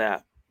stop to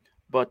that.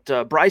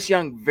 But Bryce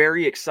Young,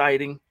 very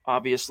exciting,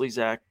 obviously,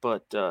 Zach,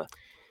 but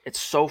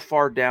it's so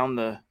far down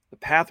the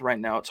path right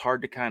now, it's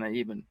hard to kind of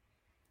even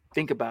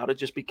think about it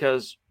just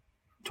because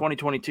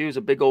 2022 is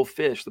a big old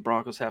fish the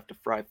Broncos have to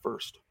fry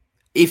first.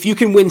 If you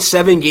can win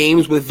 7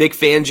 games with Vic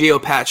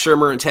Fangio, Pat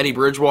Shurmur, and Teddy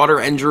Bridgewater,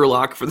 and Drew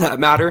Lock for that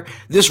matter,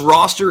 this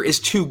roster is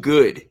too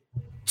good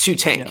to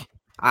tank. Yeah.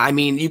 I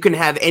mean, you can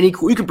have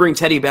you can bring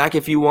Teddy back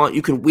if you want.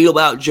 You can wheel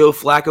out Joe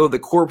Flacco, the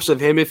corpse of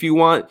him, if you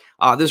want.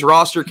 This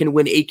roster can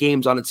win 8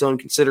 games on its own,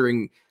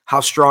 considering how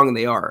strong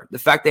they are. The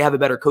fact they have a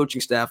better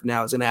coaching staff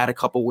now is going to add a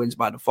couple wins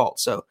by default.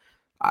 So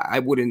I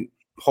wouldn't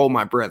hold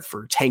my breath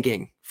for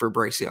tanking for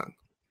Bryce Young.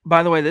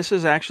 By the way, this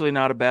is actually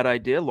not a bad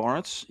idea,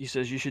 Lawrence. He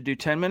says you should do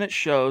 10-minute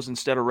shows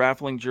instead of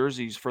raffling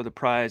jerseys for the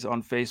prize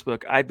on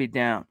Facebook. I'd be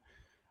down.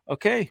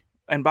 Okay.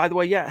 And by the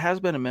way, yeah, it has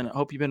been a minute.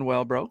 Hope you've been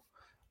well, bro.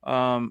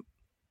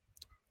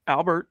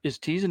 Albert is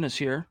teasing us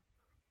here.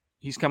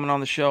 He's coming on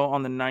the show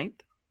on the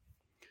 9th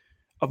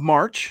of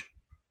March.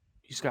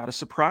 He's got a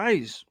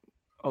surprise.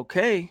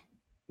 Okay.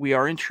 We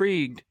are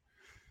intrigued.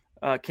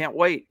 Can't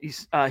wait.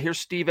 Here's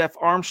Steve F.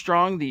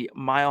 Armstrong, the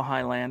Mile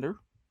Highlander.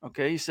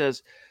 Okay. He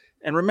says,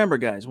 and remember,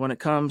 guys, when it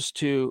comes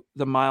to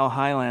the Mile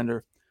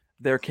Highlander,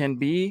 there can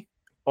be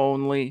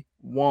only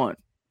one.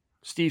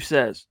 Steve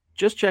says,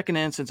 just checking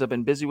in since I've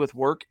been busy with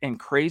work and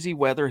crazy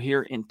weather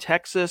here in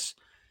Texas.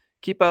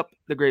 Keep up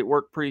the great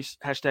work, Priest.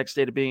 #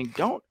 state of being.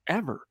 Don't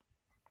ever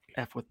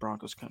F with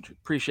Broncos country.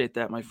 Appreciate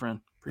that, my friend.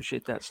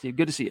 Appreciate that, Steve.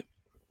 Good to see you.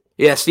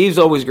 Yeah, Steve's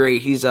always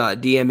great. He's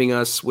DMing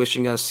us,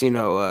 wishing us,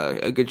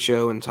 a good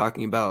show and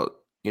talking about,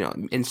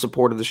 in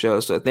support of the show.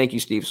 So thank you,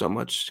 Steve, so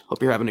much.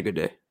 Hope you're having a good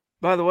day.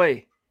 By the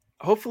way,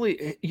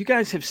 hopefully you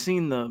guys have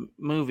seen the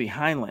movie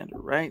Highlander,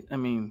 right? I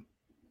mean,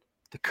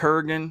 the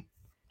Kurgan.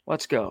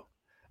 Let's go.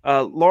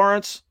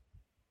 Lawrence,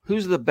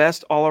 who's the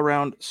best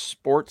all-around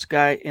sports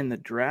guy in the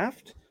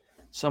draft?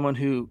 Someone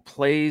who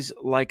plays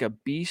like a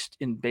beast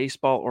in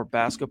baseball or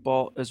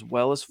basketball as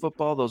well as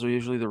football. Those are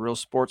usually the real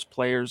sports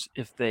players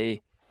if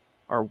they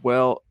are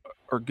well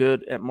or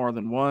good at more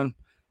than one.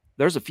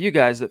 There's a few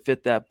guys that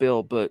fit that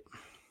bill, but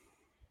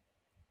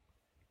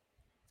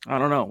I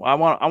don't know. I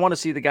want to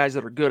see the guys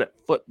that are good at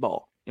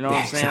football. You know what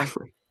I'm saying?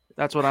 Exactly.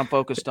 That's what I'm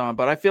focused on.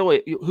 But I feel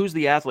who's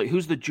the athlete?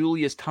 Who's the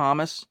Julius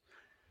Thomas?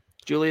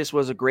 Julius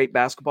was a great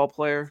basketball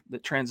player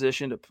that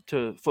transitioned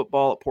to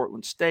football at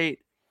Portland State.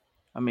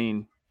 I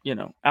mean,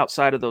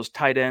 outside of those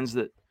tight ends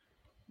that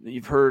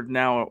you've heard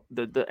now,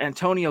 the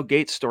Antonio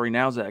Gates story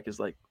now, Zach, is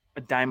like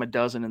a dime a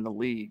dozen in the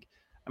league.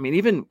 I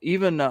mean,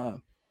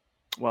 even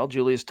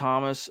Julius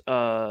Thomas,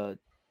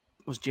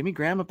 was Jimmy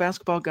Graham a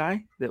basketball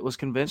guy that was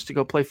convinced to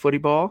go play footy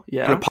ball?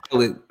 Yeah.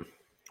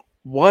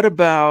 What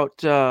about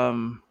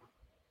Darren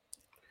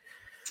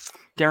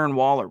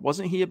Waller?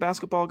 Wasn't he a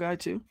basketball guy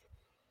too?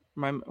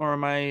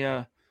 Am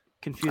I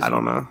confused? I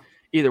don't know.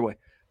 Either way.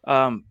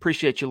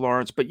 Appreciate you,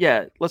 Lawrence. But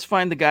yeah, let's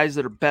find the guys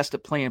that are best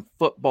at playing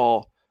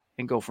football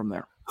and go from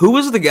there. Who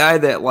was the guy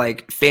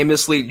that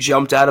famously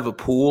jumped out of a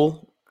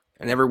pool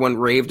and everyone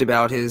raved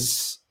about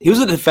his? He was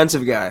a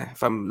defensive guy,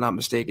 if I'm not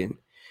mistaken.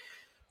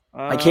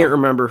 I can't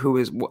remember who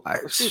his. I'm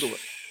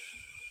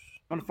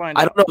gonna find.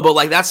 I don't know,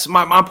 but that's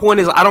my point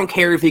is I don't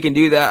care if he can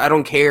do that. I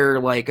don't care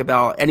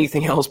about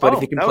anything else, but if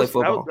he can play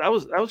football. That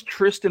was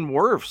Tristan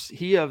Wirfs.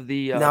 He of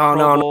the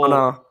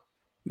no.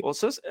 Well, it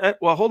says.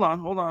 Hold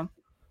on.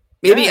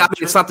 Maybe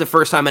it's not the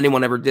first time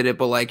anyone ever did it,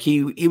 but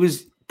he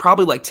was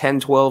probably 10,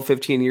 12,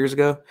 15 years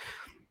ago.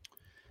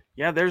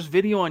 Yeah, there's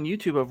video on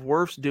YouTube of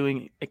Wirfs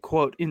doing a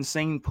quote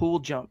insane pool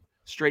jump,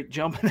 straight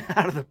jumping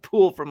out of the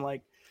pool from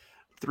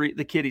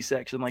the kiddie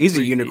section. He's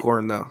a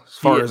unicorn though, as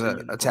far as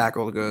a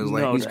tackle goes.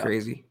 He's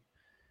crazy.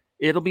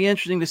 It'll be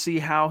interesting to see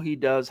how he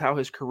does, how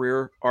his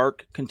career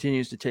arc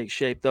continues to take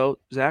shape, though,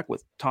 Zach,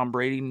 with Tom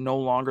Brady no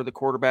longer the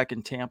quarterback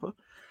in Tampa.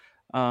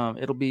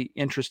 It'll be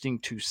interesting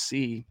to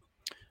see.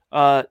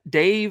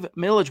 Dave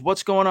Millage,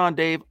 what's going on,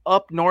 Dave?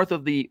 Up north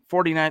of the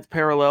 49th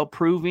parallel,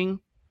 proving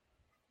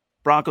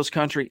Broncos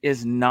country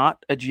is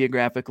not a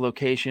geographic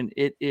location.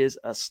 It is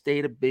a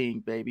state of being,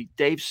 baby.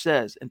 Dave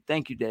says, and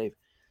thank you, Dave,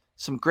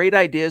 some great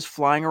ideas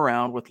flying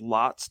around with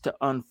lots to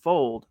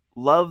unfold.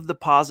 Love the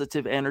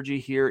positive energy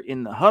here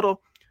in the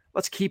huddle.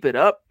 Let's keep it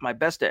up. My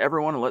best to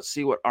everyone, and let's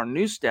see what our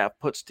new staff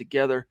puts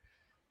together.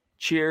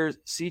 Cheers.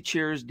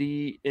 Cheers,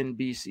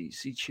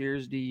 DNBC.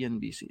 Cheers,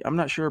 DNBC. I'm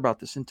not sure about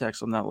the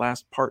syntax on that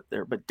last part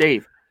there, but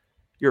Dave,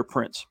 you're a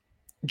prince.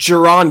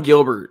 Jerron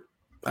Gilbert.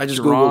 I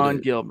just Googled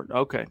it. Gilbert.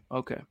 Okay.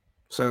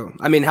 So,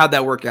 how'd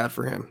that work out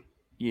for him?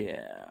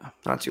 Yeah.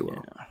 Not too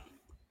well.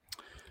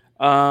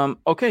 Yeah.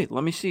 Okay,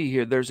 let me see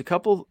here. There's a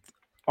couple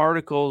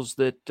articles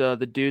that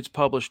the dudes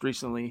published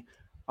recently.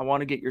 I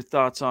want to get your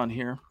thoughts on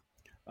here.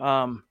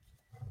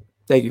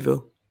 Thank you,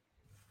 Phil.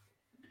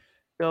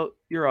 Phil,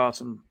 you're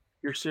awesome.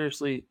 You're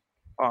seriously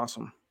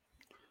awesome.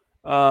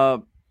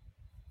 Here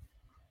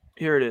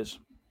it is.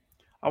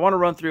 I want to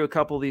run through a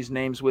couple of these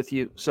names with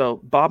you.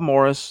 So Bob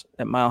Morris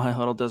at Mile High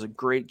Huddle does a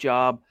great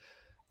job.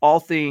 All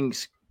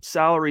things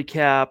salary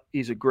cap.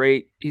 He's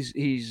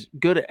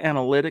good at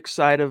analytics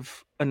side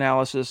of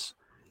analysis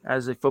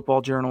as a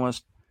football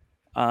journalist.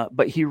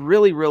 But he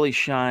really, really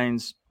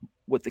shines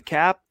with the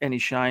cap, and he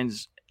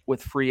shines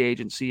with free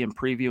agency and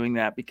previewing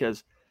that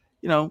because,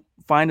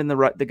 finding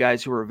the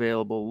guys who are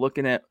available,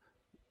 looking at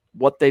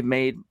what they've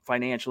made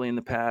financially in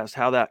the past,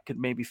 how that could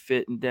maybe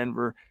fit in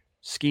Denver.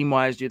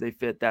 Scheme-wise, do they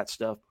fit that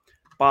stuff?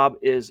 Bob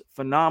is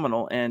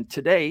phenomenal. And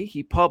today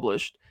he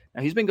published,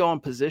 now he's been going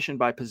position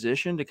by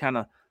position to kind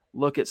of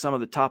look at some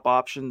of the top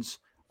options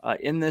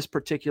in this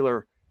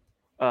particular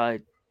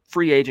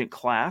free agent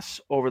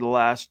class over the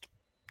last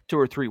 2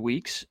 or 3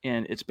 weeks.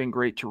 And it's been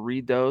great to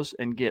read those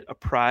and get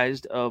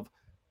apprised of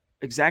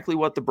exactly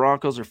what the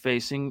Broncos are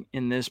facing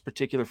in this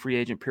particular free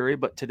agent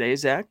period. But today,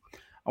 Zach,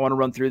 I want to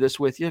run through this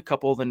with you. A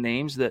couple of the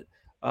names that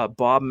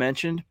Bob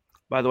mentioned.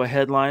 By the way,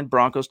 headline,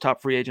 Broncos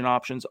top free agent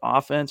options,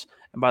 offense.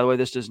 And by the way,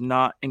 this does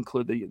not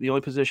include the only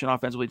position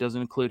offensively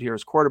doesn't include here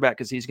is quarterback,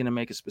 because he's going to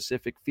make a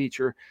specific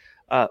feature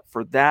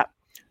for that.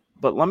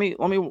 But let me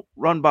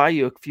run by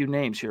you a few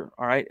names here.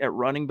 All right, at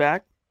running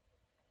back,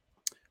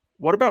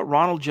 what about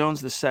Ronald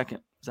Jones II,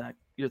 Zach?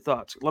 Your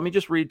thoughts? Let me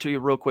just read to you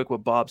real quick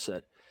what Bob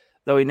said.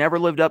 Though he never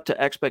lived up to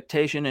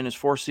expectation in his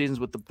 4 seasons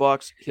with the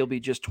Bucs, he'll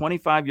be just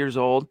 25 years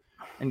old,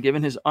 and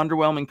given his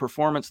underwhelming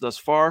performance thus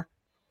far,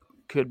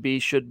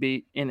 should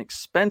be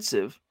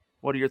inexpensive.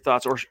 What are your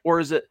thoughts? Or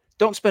is it,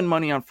 don't spend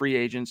money on free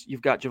agents,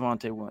 you've got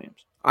Javonte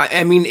Williams?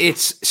 I mean,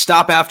 it's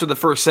stop after the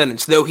first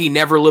sentence. Though he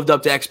never lived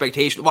up to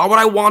expectation. Why would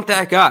I want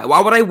that guy?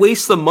 Why would I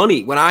waste the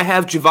money when I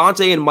have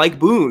Javonte and Mike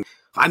Boone?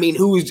 I mean,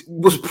 who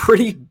was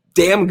pretty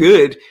damn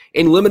good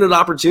in limited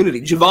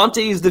opportunity.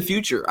 Javonte is the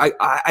future.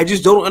 I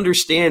just don't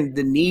understand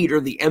the need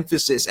or the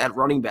emphasis at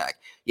running back.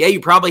 Yeah, you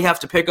probably have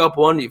to pick up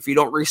one if you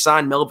don't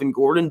re-sign Melvin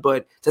Gordon,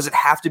 but does it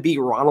have to be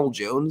Ronald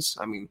Jones?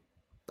 I mean,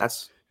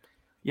 that's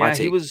my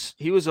take.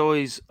 He was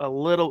always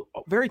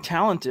very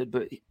talented,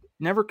 but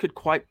never could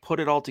quite put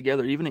it all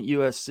together, even at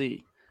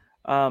USC.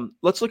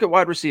 Let's look at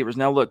wide receivers.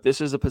 Now, look,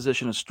 this is a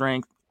position of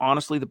strength.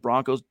 Honestly, the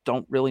Broncos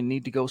don't really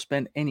need to go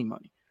spend any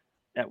money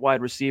at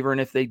wide receiver. And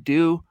if they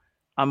do,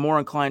 I'm more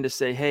inclined to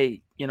say,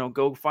 hey,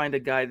 go find a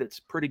guy that's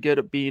pretty good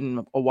at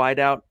being a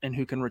wideout and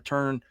who can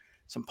return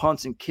some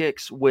punts and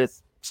kicks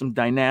with some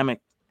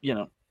dynamic,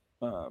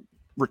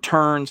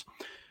 returns.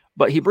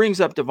 But he brings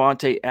up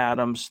Devontae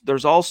Adams.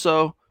 There's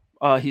also,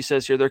 he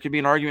says here, there could be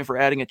an argument for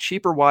adding a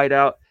cheaper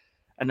wideout,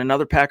 and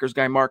another Packers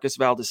guy, Marcus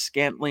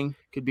Valdes-Scantling,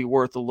 could be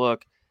worth a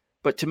look.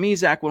 But to me,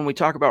 Zach, when we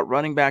talk about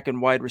running back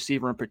and wide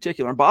receiver in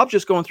particular, and Bob's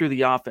just going through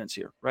the offense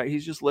here, right?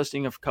 He's just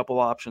listing a couple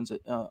options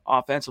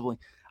offensively.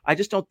 I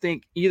just don't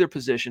think either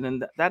position,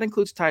 and that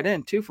includes tight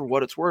end too, for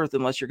what it's worth,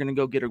 unless you're going to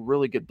go get a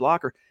really good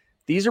blocker.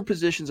 These are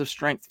positions of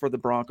strength for the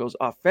Broncos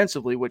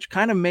offensively, which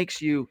kind of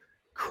makes you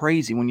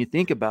crazy when you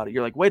think about it.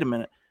 You're like, wait a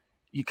minute.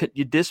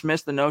 You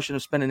dismiss the notion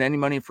of spending any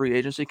money in free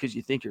agency because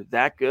you think you're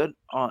that good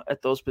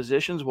at those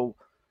positions. Well,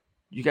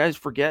 you guys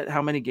forget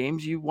how many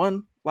games you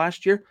won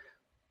last year.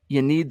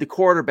 You need the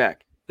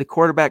quarterback. The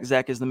quarterback,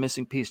 Zach, is the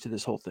missing piece to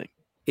this whole thing.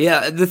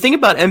 Yeah, the thing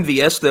about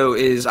MVS, though,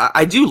 is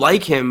I do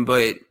like him,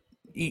 but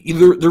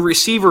the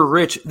receiver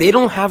rich, they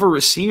don't have a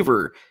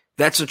receiver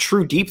that's a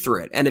true deep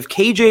threat. And if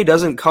KJ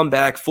doesn't come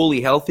back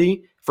fully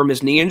healthy from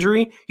his knee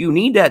injury, you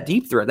need that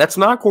deep threat. That's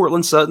not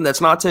Cortland Sutton.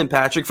 That's not Tim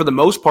Patrick. For the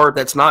most part,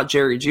 that's not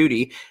Jerry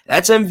Jeudy.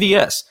 That's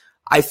MVS.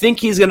 I think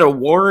he's going to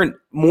warrant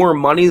more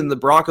money than the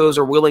Broncos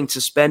are willing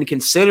to spend,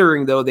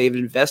 considering, though, they've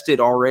invested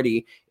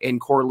already in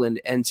Cortland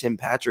and Tim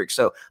Patrick.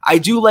 So I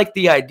do like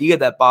the idea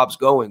that Bob's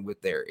going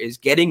with there, is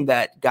getting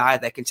that guy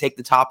that can take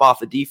the top off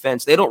the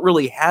defense. They don't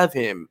really have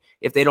him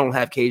if they don't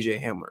have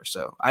KJ Hamler.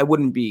 So I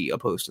wouldn't be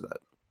opposed to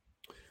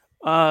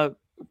that.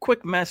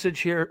 Quick message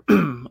here,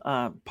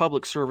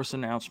 public service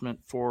announcement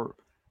for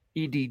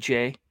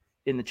EDJ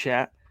in the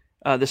chat.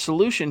 The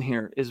solution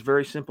here is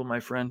very simple, my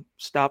friend.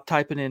 Stop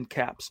typing in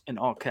caps, in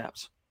all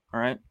caps. All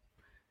right.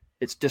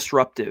 It's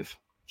disruptive.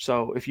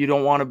 So if you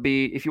want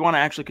to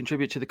actually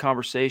contribute to the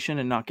conversation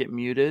and not get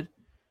muted,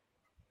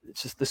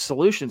 it's just the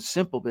solution's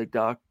simple, big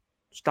dog.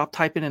 Stop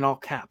typing in all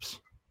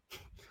caps.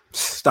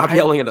 Stop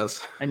yelling at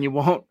us. And you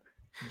won't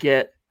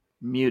get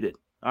muted.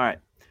 All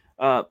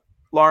right.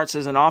 Lawrence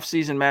says an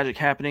off-season magic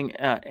happening.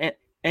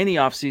 Any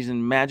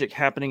off-season magic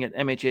happening at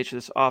MHH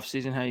this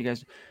off-season. How you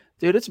guys?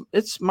 Dude,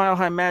 it's Mile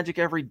High Magic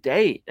every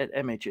day at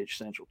MHH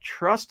Central.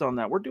 Trust on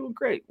that. We're doing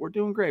great. We're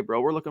doing great,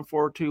 bro. We're looking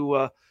forward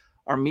to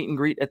our meet and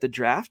greet at the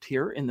draft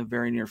here in the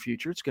very near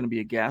future. It's going to be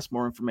a gas.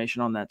 More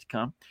information on that to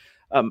come.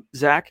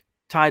 Zach,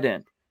 tight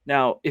end.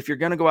 Now, if you're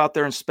going to go out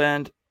there and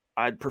spend,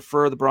 I'd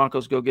prefer the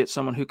Broncos go get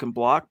someone who can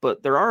block,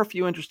 but there are a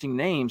few interesting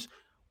names,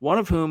 one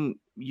of whom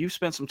you've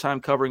spent some time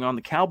covering on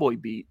the Cowboy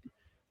beat.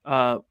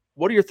 What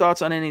are your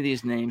thoughts on any of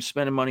these names,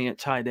 spending money at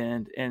tight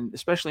end, and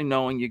especially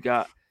knowing you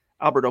got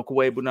Albert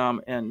Okwuegbunam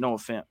and Noah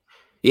Fant?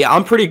 Yeah,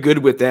 I'm pretty good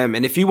with them.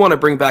 And if you want to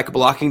bring back a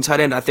blocking tight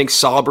end, I think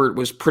Saubert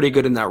was pretty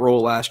good in that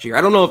role last year.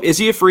 I don't know is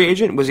he a free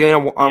agent? Was he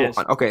on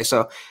okay,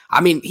 so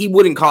I mean, he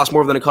wouldn't cost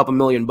more than a couple $1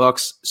 million.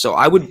 So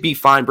I would be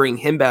fine bringing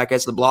him back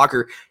as the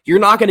blocker. You're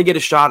not going to get a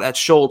shot at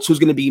Schultz, who's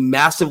going to be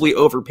massively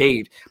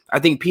overpaid. I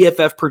think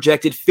PFF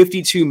projected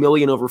 $52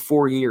 million over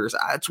 4 years.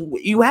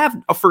 You have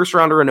a first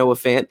rounder in Noah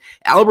Fant.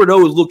 Albert O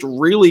looked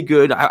really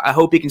good. I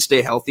hope he can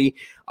stay healthy.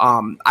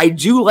 I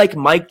do like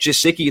Mike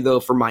Gesicki,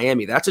 though, for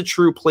Miami. That's a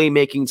true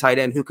playmaking tight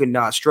end who can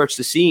stretch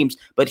the seams,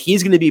 but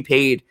he's going to be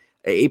paid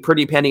a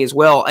pretty penny as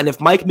well. And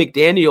if Mike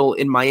McDaniel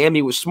in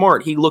Miami was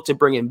smart, he looked to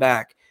bring him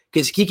back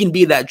because he can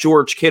be that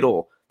George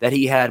Kittle that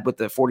he had with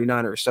the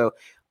 49ers. So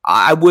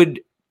I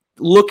would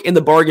look in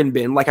the bargain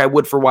bin like I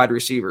would for wide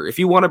receiver. If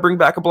you want to bring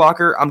back a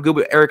blocker, I'm good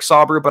with Eric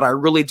Sauber, but I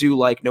really do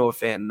like Noah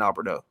Fant and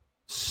Alberto.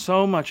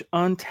 So much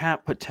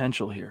untapped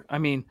potential here. I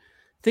mean,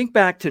 think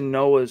back to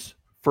Noah's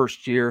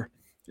first year,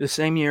 the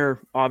same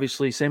year,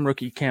 obviously, same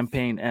rookie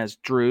campaign as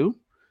Drew.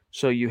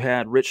 So you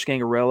had Rich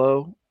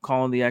Scangarello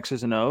calling the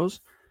X's and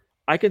O's.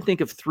 I can think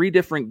of 3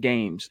 different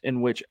games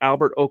in which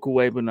Albert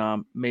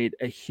Okwuegbunam made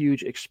a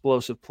huge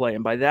explosive play.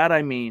 And by that,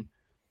 I mean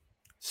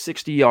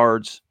 60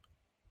 yards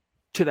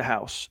to the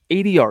house,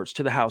 80 yards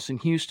to the house in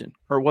Houston,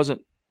 or it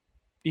wasn't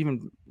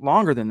even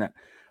longer than that.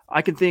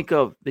 I can think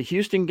of the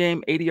Houston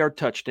game, 80-yard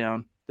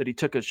touchdown that he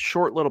took a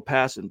short little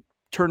pass and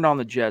turned on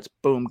the Jets,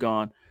 boom,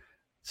 gone.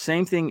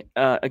 Same thing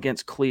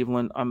against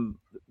Cleveland.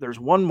 There's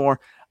one more.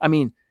 I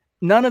mean,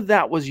 none of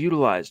that was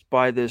utilized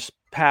by this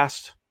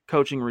past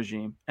coaching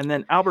regime. And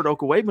then Albert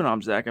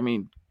Okwuegbunam, Zach, I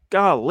mean,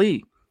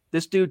 golly,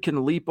 this dude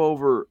can leap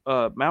over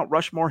Mount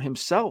Rushmore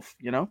himself,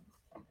 you know?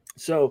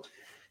 So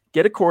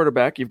get a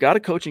quarterback. You've got a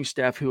coaching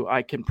staff who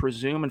I can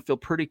presume and feel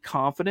pretty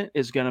confident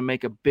is going to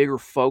make a bigger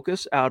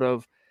focus out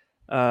of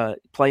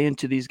play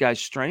into these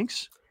guys'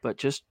 strengths, but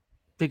just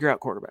figure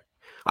out quarterback.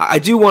 I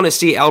do want to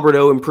see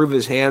Alberto improve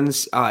his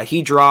hands.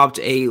 He dropped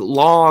a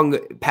long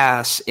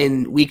pass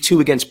in week 2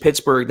 against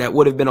Pittsburgh that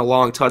would have been a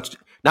long touch.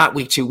 Not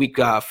week 2, week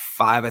 5,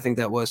 I think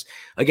that was,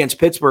 against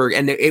Pittsburgh.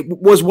 And it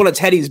was one of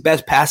Teddy's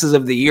best passes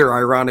of the year,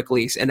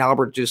 ironically. And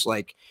Albert just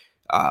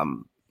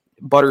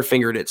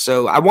butterfingered it.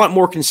 So I want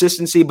more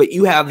consistency, but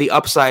you have the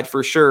upside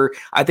for sure.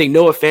 I think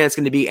Noah Fant's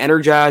going to be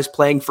energized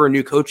playing for a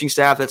new coaching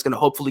staff that's going to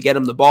hopefully get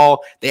him the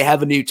ball. They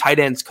have a new tight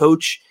ends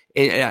coach.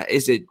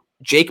 Is it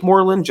Jake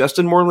Moreland,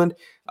 Justin Moreland?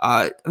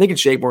 I think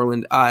it's Jake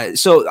Moreland.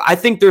 So I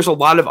think there's a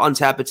lot of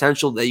untapped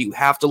potential that you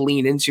have to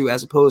lean into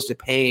as opposed to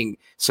paying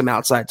some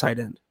outside tight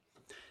end.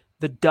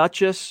 The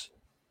Duchess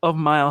of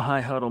Mile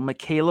High Huddle,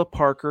 Michaela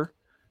Parker.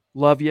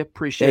 Love you.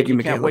 Appreciate you.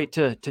 Can't wait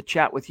to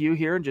chat with you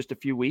here in just a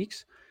few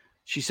weeks.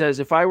 She says,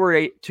 if I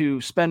were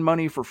to spend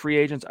money for free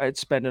agents, I'd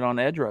spend it on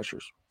edge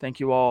rushers. Thank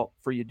you all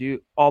for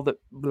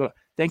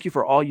thank you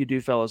for all you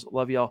do, fellas.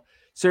 Love y'all.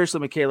 Seriously,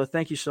 Michaela,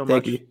 thank you so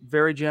much.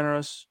 Very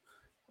generous.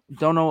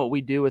 Don't know what we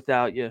do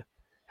without you.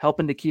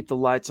 Helping to keep the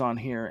lights on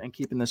here and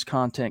keeping this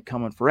content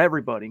coming for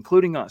everybody,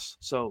 including us.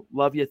 So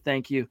love you.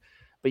 Thank you.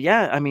 But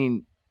yeah, I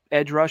mean,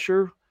 edge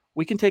rusher,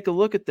 we can take a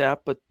look at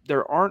that, but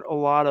there aren't a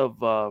lot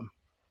of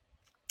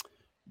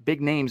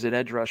big names at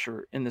edge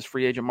rusher in this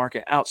free agent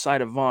market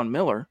outside of Von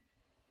Miller.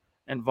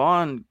 And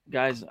Vaughn,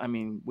 guys, I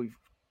mean, we've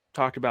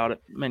talked about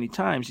it many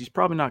times. He's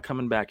probably not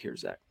coming back here,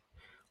 Zach.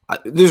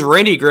 There's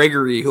Randy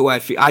Gregory, who I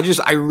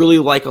really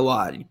like a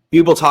lot.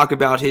 People talk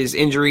about his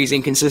injuries,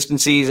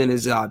 inconsistencies, and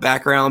his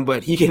background,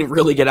 but he can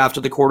really get after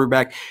the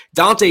quarterback.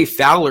 Dante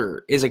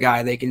Fowler is a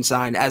guy they can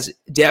sign as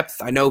depth.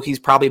 I know he's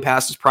probably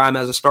past his prime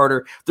as a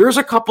starter. There's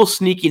a couple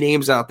sneaky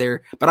names out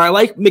there, but I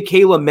like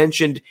Michaela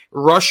mentioned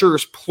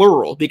rushers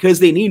plural because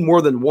they need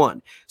more than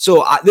one.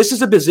 So this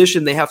is a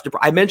position they have to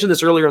 – I mentioned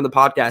this earlier in the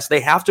podcast. They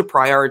have to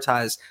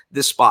prioritize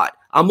this spot.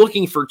 I'm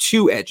looking for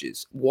 2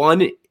 edges.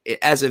 One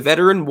as a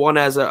veteran, one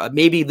as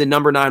maybe the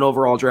number 9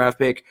 overall draft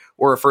pick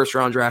or a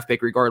first-round draft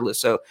pick regardless.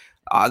 So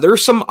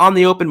there's some on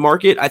the open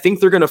market. I think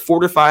they're going to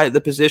fortify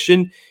the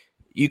position.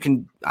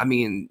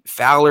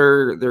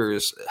 Fowler,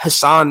 there's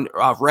Hassan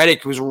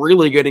Reddick, who's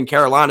really good in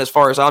Carolina as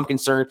far as I'm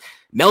concerned.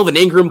 Melvin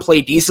Ingram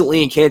played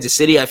decently in Kansas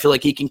City. I feel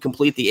like he can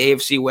complete the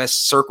AFC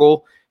West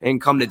circle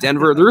and come to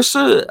Denver. There's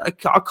a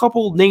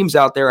couple names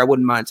out there I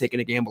wouldn't mind taking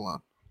a gamble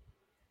on.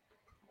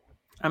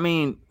 I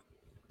mean,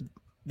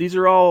 these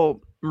are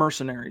all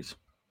mercenaries,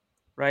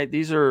 right?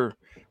 These are,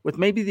 with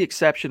maybe the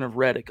exception of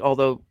Reddick,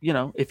 although, you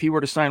know, if he were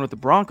to sign with the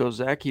Broncos,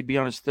 Zach, he'd be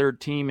on his 3rd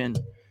team in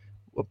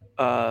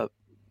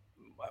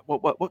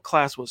what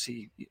class was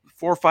he?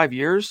 4 or 5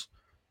 years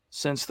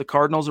since the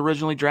Cardinals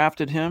originally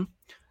drafted him.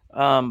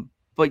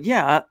 But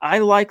yeah, I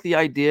like the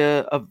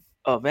idea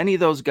of any of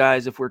those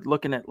guys if we're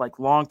looking at like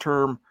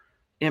long-term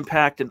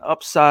impact and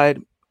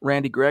upside.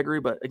 Randy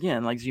Gregory, but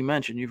again, like you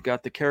mentioned, you've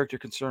got the character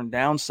concern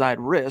downside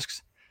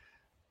risks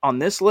on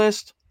this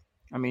list.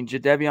 I mean,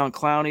 Jadeveon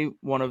Clowney,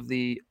 one of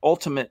the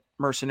ultimate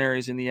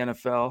mercenaries in the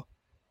NFL.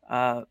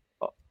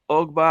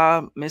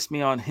 Ogba, missed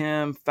me on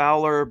him.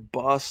 Fowler,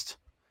 bust.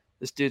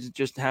 This dude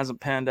just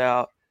hasn't panned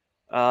out.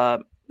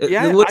 The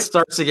list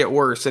starts to get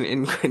worse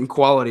in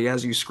quality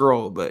as you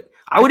scroll, but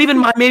I would even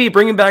mind maybe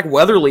bringing back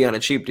Weatherly on a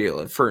cheap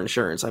deal for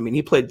insurance. I mean,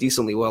 he played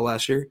decently well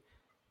last year.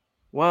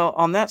 Well,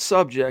 on that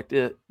subject,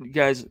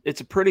 guys,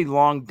 it's a pretty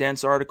long,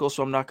 dense article,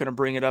 so I'm not going to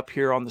bring it up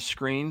here on the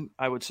screen.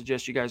 I would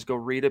suggest you guys go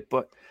read it.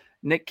 But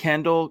Nick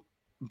Kendall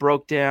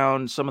broke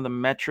down some of the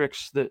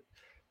metrics that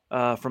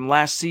from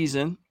last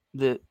season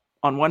that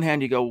on one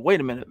hand you go, wait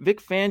a minute, Vic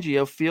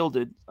Fangio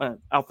fielded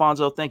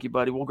Alfonso, thank you,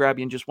 buddy. We'll grab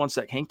you in just one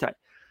sec. Hang tight.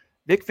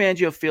 Vic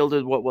Fangio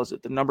fielded, what was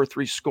it, the number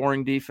 3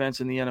 scoring defense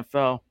in the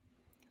NFL,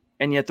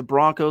 and yet the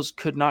Broncos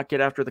could not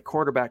get after the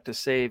quarterback to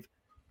save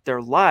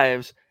their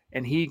lives.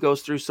 and he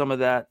goes through some of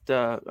that.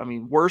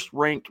 Worst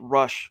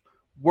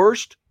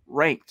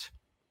ranked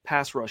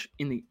pass rush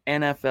in the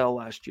NFL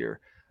last year.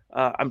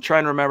 I'm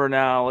trying to remember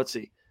now. Let's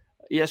see.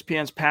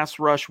 ESPN's pass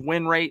rush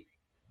win rate,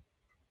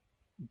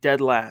 dead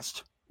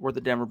last were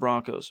the Denver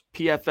Broncos.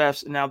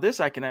 PFF's, now this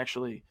I can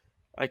actually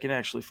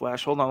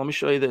flash. Hold on, let me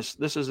show you this.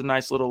 This is a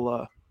nice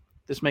little,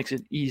 this makes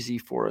it easy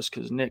for us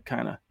because Nick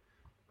kind of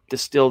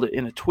distilled it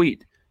in a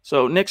tweet.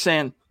 So Nick's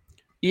saying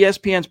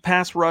ESPN's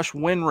pass rush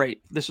win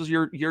rate. This is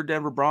your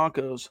Denver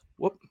Broncos.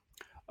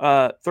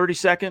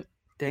 32nd.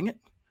 Dang it.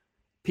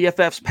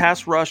 PFF's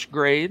pass rush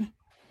grade,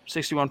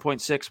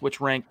 61.6, which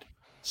ranked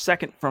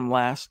second from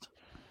last.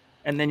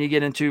 And then you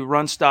get into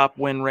run stop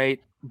win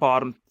rate,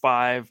 bottom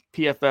 5.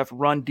 PFF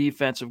run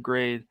defensive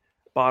grade,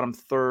 bottom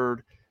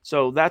 3rd.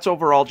 So that's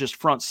overall just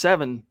front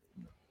 7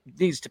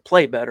 needs to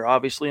play better,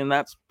 obviously. And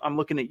I'm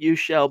looking at you,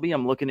 Shelby.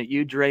 I'm looking at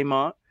you,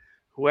 Draymond,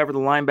 whoever the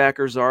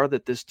linebackers are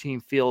that this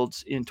team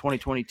fields in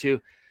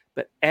 2022.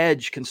 But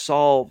edge can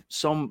solve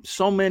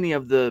so many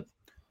of the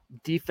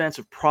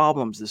defensive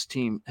problems this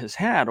team has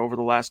had over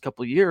the last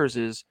couple of years.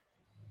 Is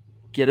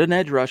get an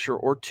edge rusher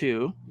or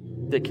two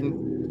that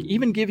can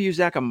even give you,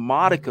 Zach, a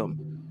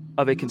modicum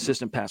of a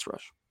consistent pass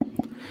rush.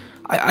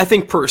 I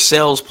think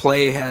Purcell's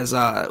play has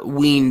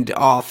weaned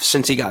off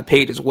since he got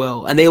paid as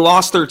well. And they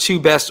lost their 2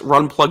 best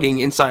run-plugging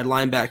inside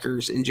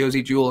linebackers in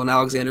Josie Jewell and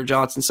Alexander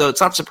Johnson. So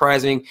it's not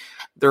surprising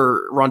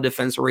their run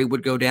defense rate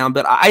would go down.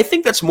 But I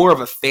think that's more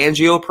of a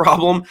Fangio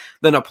problem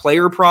than a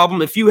player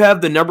problem. If you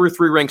have the number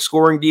 3 ranked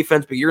scoring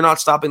defense, but you're not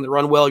stopping the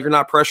run well, you're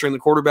not pressuring the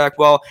quarterback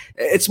well,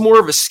 it's more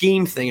of a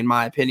scheme thing, in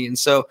my opinion.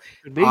 So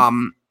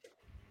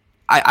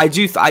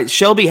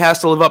Shelby has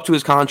to live up to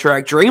his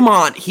contract.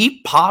 Draymond,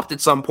 he popped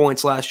at some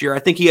points last year. I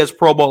think he has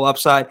Pro Bowl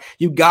upside.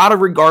 You got to,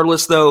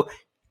 regardless, though,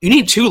 you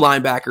need 2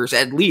 linebackers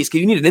at least,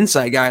 because you need an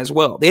inside guy as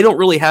well. They don't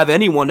really have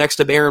anyone next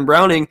to Baron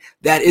Browning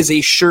that is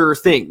a sure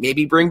thing.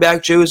 Maybe bring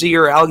back Josie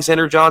or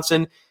Alexander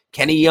Johnson,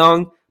 Kenny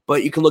Young,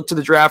 but you can look to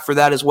the draft for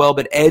that as well.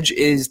 But edge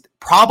is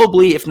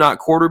probably, if not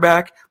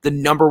quarterback, the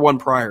number 1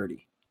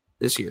 priority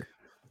this year.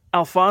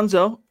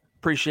 Alfonso,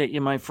 appreciate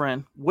you, my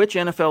friend. Which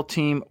NFL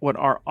team would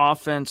our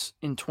offense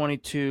in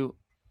 22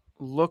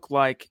 look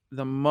like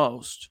the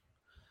most?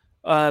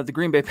 The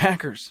Green Bay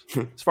Packers,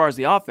 as far as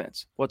the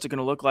offense. What's it going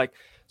to look like?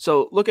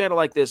 So look at it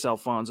like this,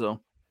 Alfonso.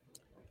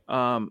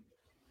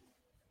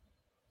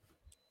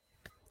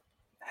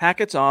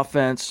 Hackett's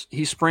offense,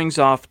 he springs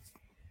off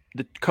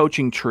the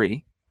coaching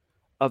tree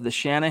of the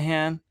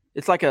Shanahan.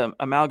 It's like an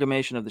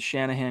amalgamation of the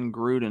Shanahan,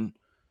 Gruden,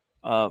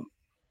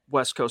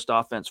 West Coast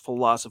offense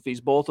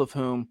philosophies, both of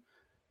whom,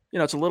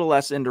 it's a little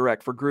less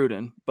indirect for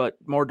Gruden, but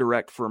more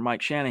direct for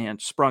Mike Shanahan,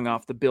 sprung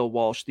off the Bill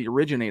Walsh, the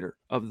originator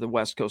of the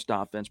West Coast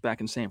offense back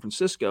in San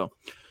Francisco.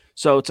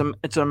 So it's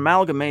an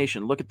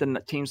amalgamation. Look at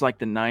the teams like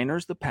the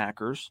Niners, the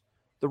Packers,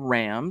 the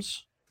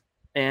Rams,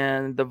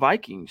 and the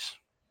Vikings.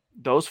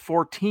 Those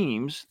 4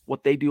 teams,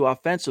 what they do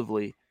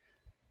offensively,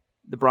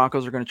 the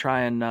Broncos are going to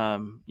try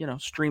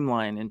and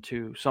streamline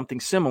into something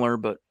similar,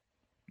 but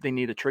they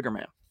need a trigger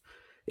man.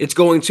 It's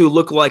going to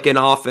look like an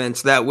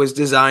offense that was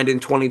designed in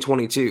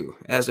 2022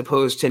 as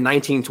opposed to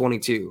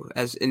 1922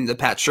 as in the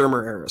Pat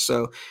Shurmur era.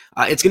 So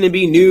it's going to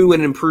be new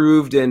and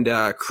improved and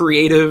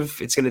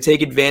creative. It's going to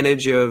take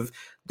advantage of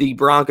the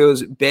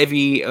Broncos'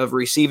 bevy of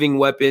receiving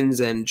weapons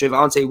and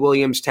Javonte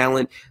Williams'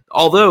 talent.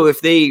 Although if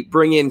they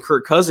bring in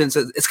Kirk Cousins,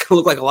 it's going to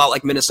look like a lot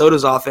like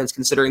Minnesota's offense,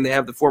 considering they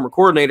have the former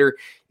coordinator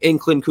in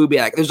Clint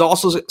Kubiak. There's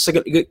also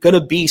going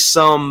to be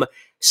some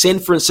San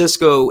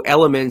Francisco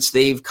elements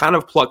they've kind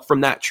of plucked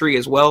from that tree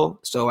as well.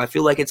 So I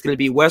feel like it's going to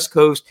be West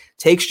Coast,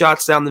 take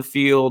shots down the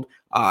field,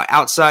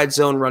 outside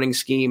zone running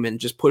scheme, and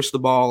just push the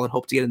ball and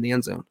hope to get in the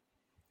end zone.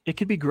 It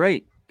could be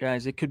great,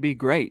 guys. It could be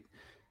great.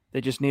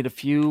 They just need a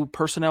few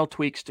personnel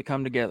tweaks to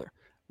come together.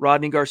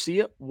 Rodney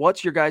Garcia,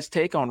 what's your guys'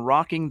 take on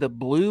rocking the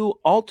blue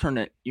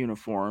alternate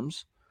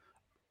uniforms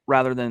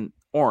rather than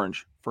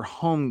orange for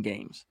home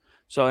games?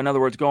 So in other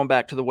words, going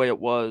back to the way it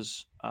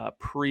was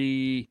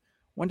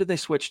when did they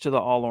switch to the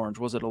all orange?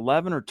 Was it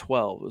 11 or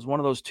 12? It was one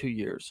of those 2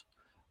 years.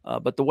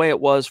 But the way it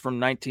was from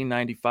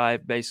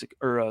 1995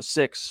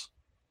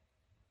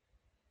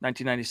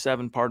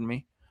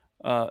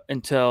 1997,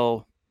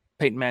 until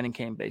Peyton Manning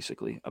came,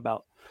 basically.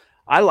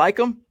 I like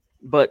them,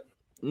 but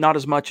not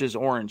as much as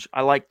orange.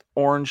 I like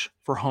orange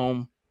for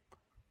home.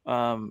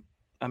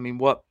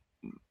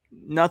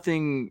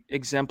 Nothing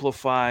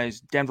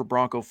exemplifies Denver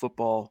Bronco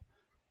football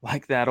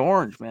like that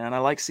orange, man. I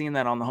like seeing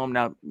that on the home.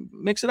 Now,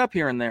 mix it up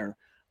here and there.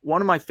 One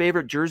of my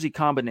favorite jersey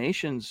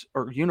combinations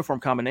or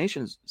uniform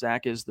combinations,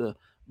 Zach, is the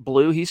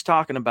blue he's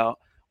talking about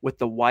with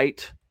the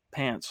white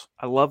pants.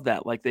 I love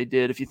that. Like they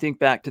did, if you think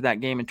back to that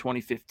game in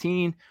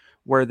 2015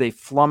 where they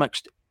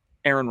flummoxed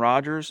Aaron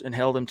Rodgers and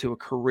held him to a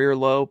career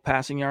low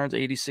passing yards,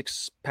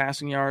 86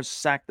 passing yards,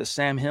 sacked the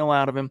Sam Hill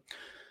out of him.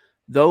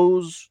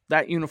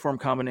 That uniform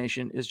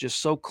combination is just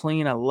so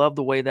clean. I love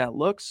the way that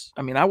looks.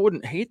 I mean, I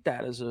wouldn't hate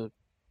that as a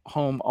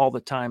home all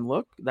the time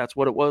look. That's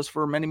what it was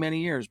for many,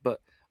 many years,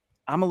 but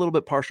I'm a little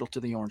bit partial to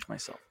the orange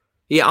myself.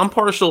 Yeah, I'm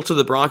partial to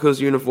the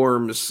Broncos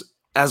uniforms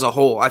as a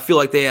whole. I feel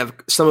like they have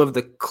some of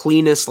the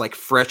cleanest, like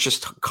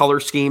freshest color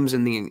schemes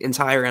in the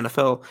entire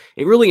NFL.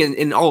 It really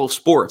in all of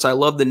sports. I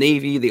love the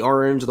navy, the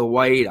orange, the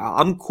white.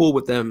 I'm cool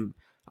with them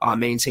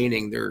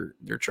maintaining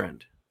their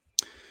trend.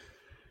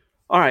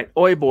 All right,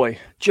 oi boy,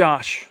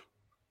 Josh,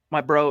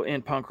 my bro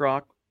in punk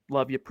rock,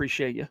 love you,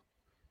 appreciate you. I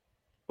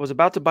was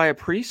about to buy a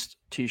Priest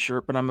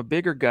t-shirt, but I'm a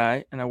bigger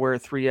guy and I wear a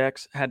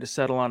 3X. Had to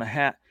settle on a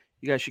hat.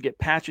 You guys should get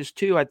patches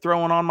too. I'd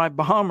throw one on my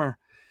bomber.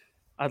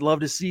 I'd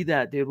love to see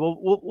that, dude.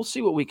 We'll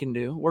see what we can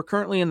do. We're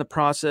currently in the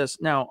process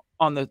now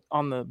on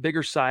the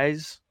bigger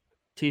size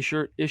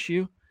t-shirt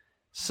issue.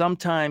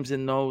 Sometimes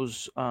in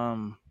those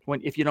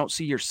if you don't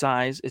see your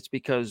size, it's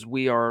because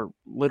we are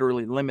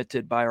literally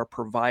limited by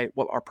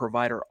what our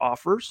provider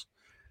offers.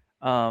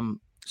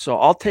 So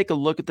I'll take a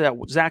look at that.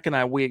 Zach and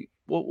I,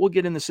 we'll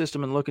get in the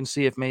system and look and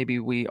see if maybe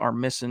we are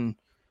missing.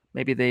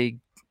 Maybe they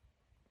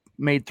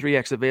made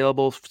 3X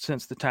available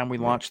since the time we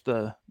launched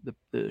the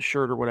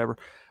shirt or whatever.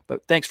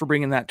 But thanks for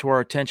bringing that to our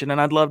attention. And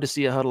I'd love to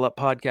see a Huddle Up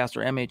podcast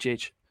or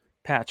MHH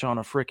patch on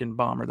a freaking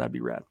bomber. That'd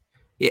be rad.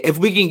 Yeah, if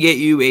we can get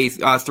you a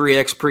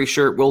 3X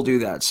pre-shirt, we'll do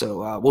that.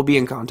 So we'll be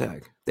in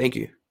contact. Thank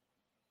you.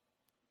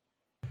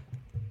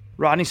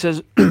 Rodney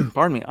says,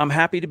 pardon me, I'm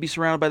happy to be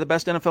surrounded by the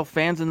best NFL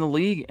fans in the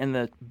league and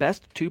the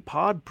best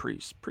 2-pod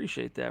priests.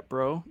 Appreciate that,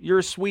 bro. You're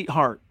a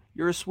sweetheart.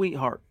 You're a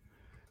sweetheart.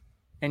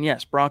 And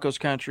yes, Broncos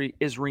country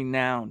is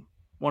renowned.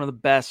 One of the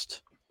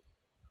best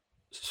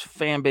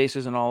fan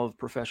bases in all of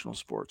professional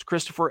sports.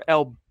 Christopher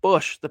L.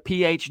 Bush, the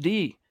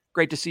PhD.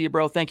 Great to see you,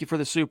 bro. Thank you for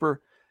the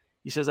super.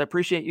 He says, I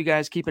appreciate you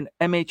guys keeping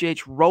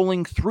MHH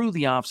rolling through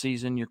the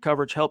offseason. Your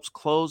coverage helps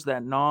close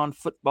that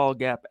non-football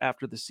gap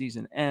after the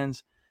season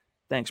ends.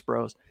 Thanks,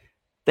 bros.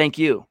 Thank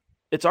you.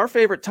 It's our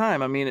favorite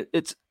time. I mean,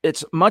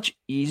 it's much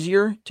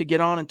easier to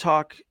get on and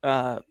talk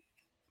on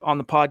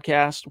the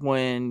podcast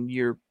when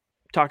you're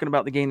talking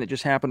about the game that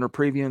just happened or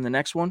previewing the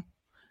next one.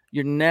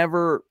 You're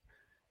never,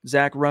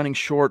 Zach, running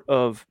short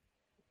of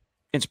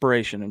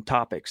inspiration and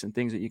topics and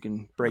things that you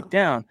can break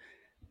down.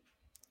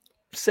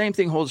 Same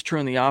thing holds true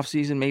in the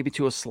offseason, maybe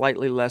to a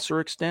slightly lesser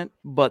extent,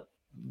 but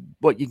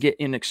what you get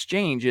in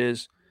exchange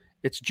is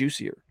it's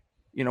juicier.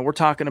 You know, we're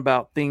talking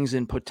about things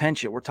in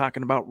potential. We're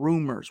talking about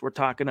rumors. We're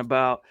talking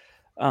about,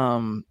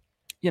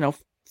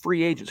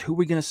 free agents. Who are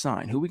we going to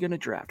sign? Who are we going to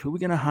draft? Who are we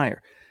going to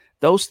hire?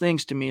 Those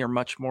things to me are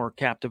much more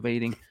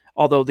captivating,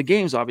 although the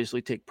games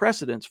obviously take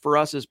precedence. For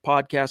us as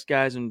podcast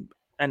guys and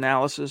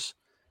analysis,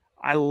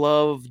 I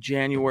love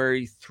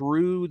January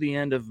through the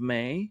end of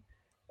May.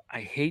 I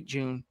hate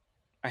June.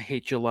 I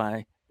hate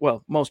July.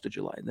 Well, most of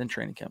July. Then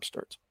training camp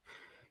starts.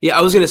 Yeah,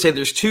 I was going to say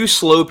there's 2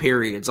 slow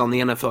periods on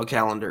the NFL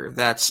calendar.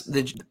 That's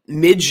the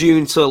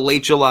mid-June to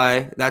late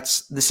July.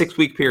 That's the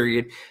 6-week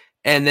period.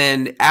 And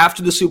then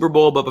after the Super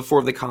Bowl, but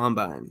before the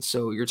Combine.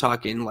 So you're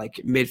talking like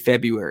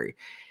mid-February.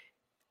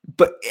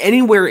 But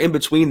anywhere in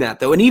between that,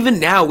 though, and even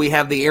now we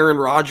have the Aaron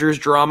Rodgers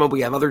drama. We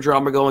have other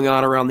drama going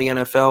on around the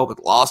NFL with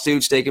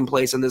lawsuits taking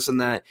place and this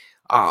and that.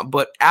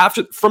 But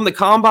from the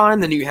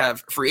Combine, then you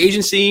have free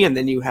agency, and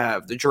then you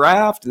have the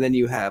draft, and then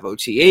you have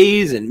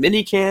OTAs and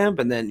minicamp,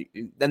 and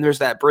then there's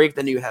that break.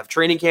 Then you have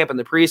training camp and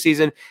the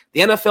preseason.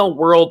 The NFL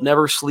world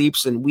never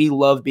sleeps, and we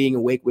love being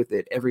awake with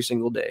it every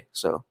single day.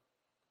 So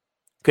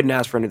couldn't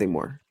ask for anything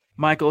more.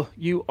 Michael,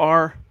 you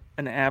are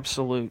an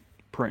absolute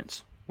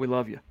prince. We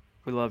love you.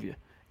 We love you.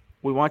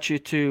 We want you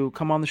to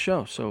come on the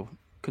show. So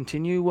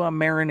continue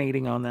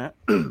marinating on that.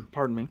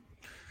 Pardon me.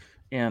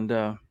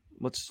 And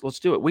let's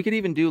do it. We could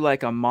even do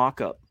like a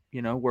mock-up,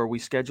 where we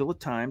schedule a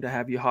time to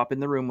have you hop in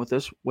the room with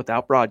us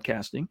without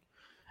broadcasting.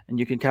 And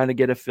you can kind of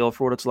get a feel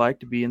for what it's like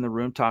to be in the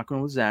room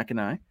talking with Zach and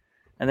I.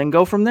 And then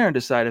go from there and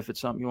decide if it's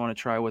something you want to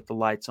try with the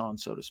lights on,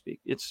 so to speak.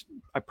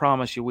 I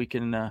promise you, we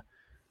can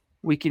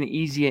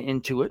ease you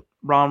into it.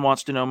 Ron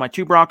wants to know, my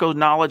 2 Broncos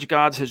knowledge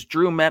gods, has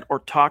Drew met or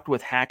talked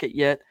with Hackett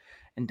yet?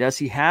 And does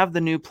he have the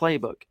new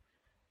playbook?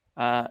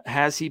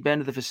 Has he been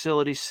to the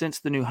facility since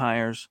the new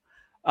hires?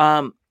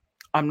 I'm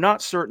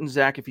not certain,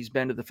 Zach, if he's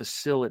been to the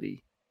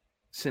facility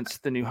since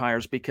the new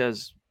hires,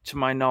 because to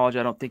my knowledge,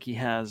 I don't think he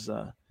has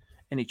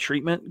any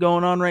treatment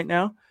going on right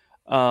now.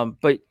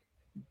 But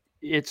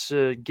it's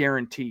a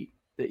guarantee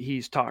that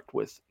he's talked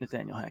with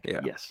Nathaniel Hackett.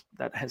 Yeah. Yes,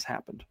 that has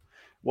happened.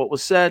 What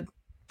was said,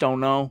 don't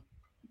know.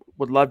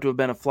 Would love to have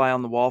been a fly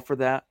on the wall for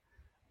that.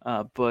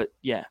 But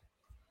yeah,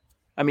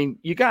 I mean,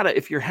 you gotta,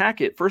 if you're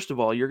Hackett, first of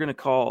all, you're going to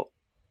call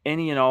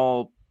any and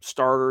all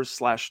starters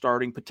 /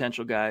 starting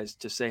potential guys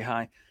to say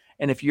hi.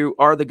 And if you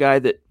are the guy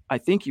that I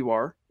think you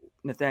are,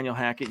 Nathaniel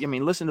Hackett, I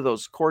mean, listen to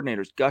those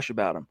coordinators gush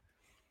about him.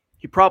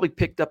 He probably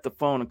picked up the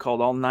phone and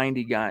called all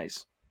 90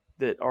 guys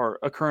that are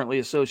currently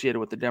associated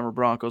with the Denver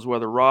Broncos,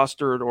 whether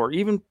rostered or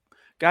even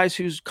guys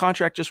whose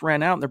contract just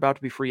ran out and they're about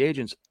to be free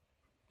agents.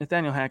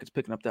 Nathaniel Hackett's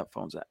picking up that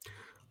phone, Zach.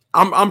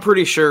 I'm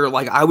pretty sure,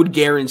 I would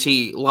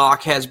guarantee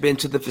Locke has been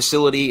to the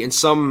facility in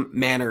some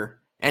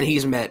manner and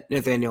he's met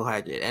Nathaniel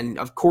Hackett. And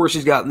of course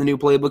he's gotten the new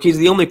playbook. He's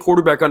the only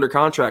quarterback under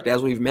contract,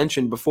 as we've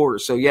mentioned before.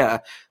 So yeah,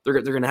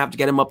 they're going to have to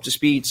get him up to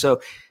speed.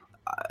 So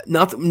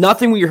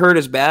Nothing we heard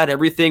is bad.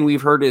 Everything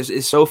we've heard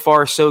is so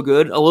far so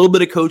good. A little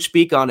bit of coach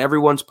speak on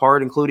everyone's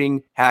part,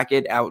 including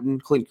Hackett, Outen,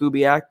 Clint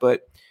Kubiak,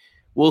 but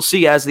we'll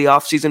see as the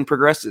offseason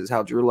progresses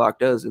how Drew Lock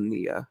does in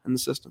the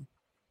system.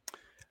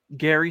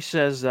 Gary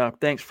says,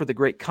 thanks for the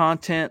great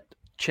content.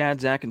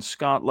 Chad, Zach, and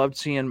Scott loved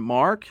seeing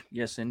Mark.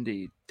 Yes,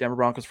 indeed. Denver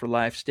Broncos for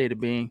life, state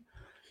of being.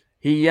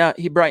 He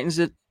brightens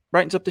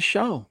up the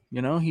show.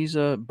 You know, he's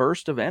a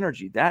burst of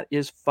energy. That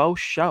is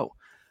faux show.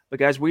 But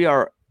guys, we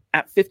are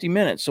at 50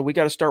 minutes, so we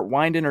got to start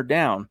winding her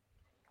down.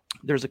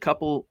 There's a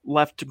couple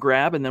left to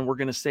grab, and then we're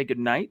going to say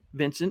goodnight.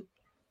 Vincent,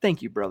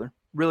 thank you, brother.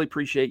 Really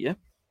appreciate you.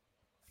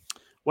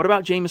 What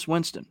about Jameis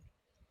Winston?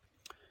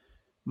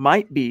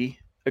 Might be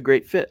a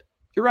great fit.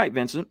 You're right,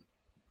 Vincent.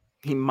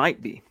 He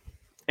might be.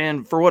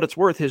 And for what it's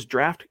worth, his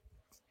draft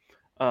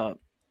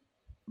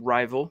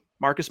rival,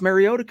 Marcus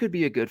Mariota, could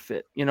be a good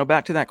fit. You know,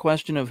 back to that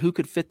question of who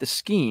could fit the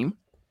scheme.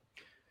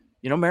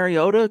 You know,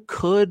 Mariota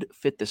could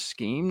fit the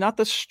scheme. Not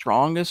the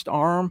strongest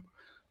arm,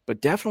 but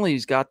definitely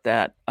he's got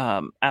that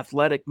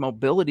athletic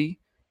mobility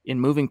in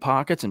moving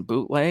pockets and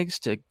bootlegs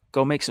to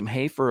go make some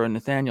hay for a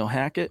Nathaniel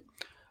Hackett.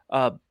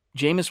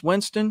 Jameis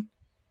Winston,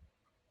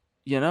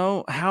 you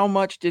know, how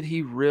much did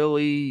he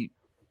really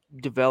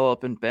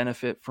develop and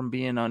benefit from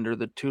being under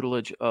the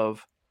tutelage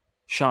of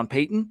Sean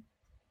Payton?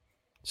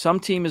 Some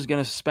team is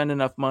going to spend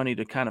enough money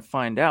to kind of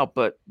find out,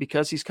 but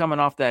because he's coming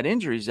off that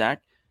injury,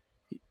 Zach,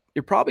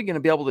 you're probably going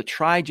to be able to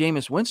try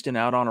Jameis Winston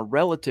out on a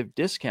relative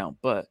discount,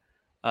 but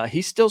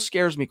he still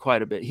scares me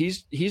quite a bit.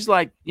 He's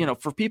like, you know,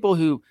 for people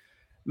who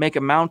make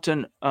a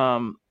mountain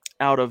out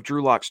of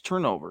Drew Lock's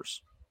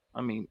turnovers.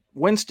 I mean,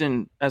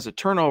 Winston as a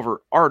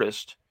turnover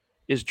artist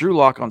is Drew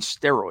Lock on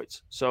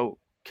steroids. So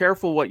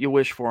careful what you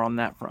wish for on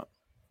that front.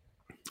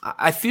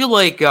 I feel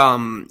like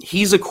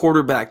he's a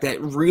quarterback that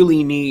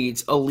really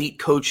needs elite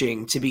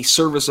coaching to be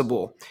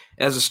serviceable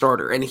as a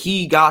starter. And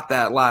he got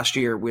that last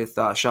year with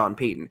Sean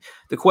Payton.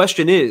 The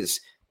question is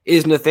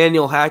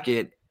Nathaniel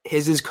Hackett,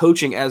 is his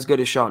coaching as good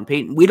as Sean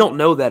Payton? We don't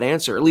know that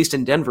answer, at least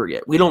in Denver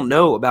yet. We don't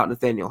know about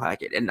Nathaniel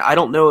Hackett. And I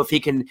don't know if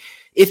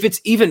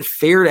it's even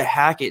fair to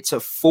Hackett to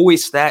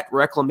foist that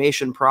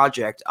reclamation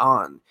project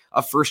on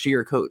a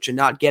first-year coach and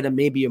not get him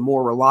maybe a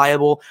more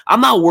reliable.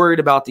 I'm not worried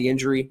about the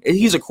injury.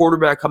 He's a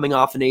quarterback coming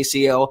off an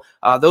ACL.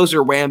 Those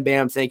are wham,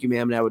 bam, thank you,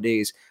 ma'am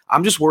nowadays.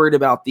 I'm just worried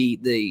about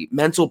the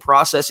mental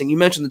processing. You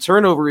mentioned the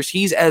turnovers.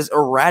 He's as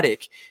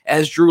erratic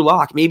as Drew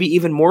Lock, maybe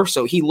even more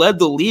so. He led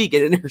the league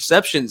in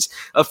interceptions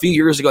a few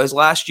years ago. His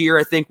last year,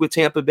 I think, with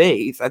Tampa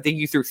Bay, I think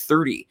he threw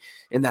 30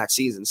 in that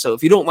season. So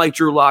if you don't like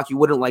Drew Lock, you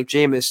wouldn't like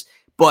Jameis.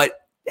 But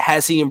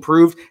has he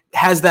improved?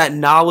 Has that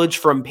knowledge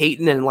from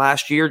Peyton and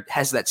last year,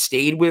 has that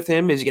stayed with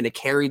him? Is he going to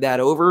carry that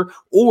over?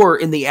 Or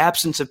in the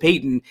absence of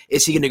Peyton,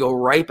 is he going to go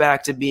right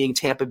back to being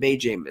Tampa Bay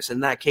Jameis? In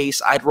that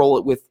case, I'd roll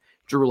it with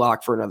Drew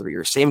Lock for another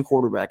year. Same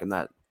quarterback in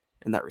that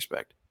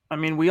respect. I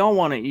mean, we all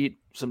want to eat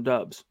some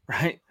dubs,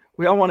 right?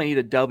 We all want to eat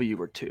a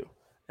W or two.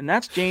 And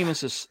that's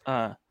Jameis's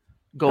goal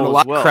and a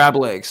lot as well. Of crab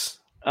legs.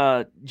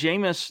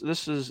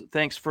 Jameis,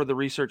 thanks for the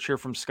research here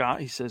from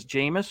Scott. He says,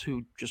 Jameis,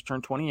 who just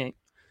turned 28,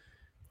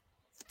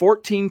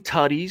 14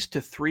 tutties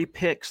to 3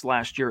 picks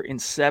last year in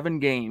 7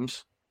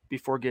 games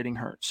before getting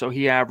hurt. So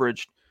he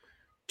averaged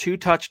 2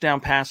 touchdown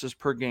passes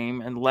per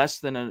game and less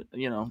than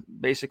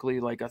basically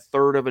like a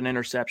third of an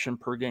interception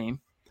per game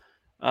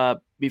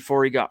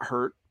before he got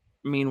hurt.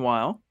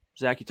 Meanwhile,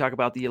 Zach, you talk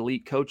about the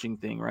elite coaching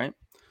thing, right?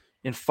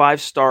 In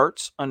 5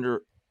 starts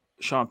under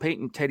Sean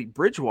Payton, Teddy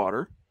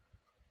Bridgewater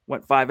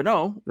went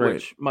 5-0, right,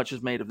 which much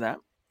is made of that,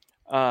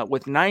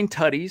 with 9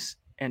 tutties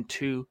and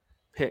 2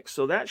 picks.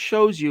 So that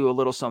shows you a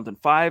little something.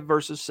 5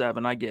 versus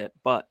 7, I get.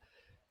 But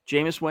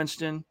Jameis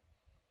Winston,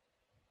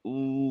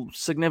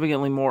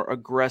 significantly more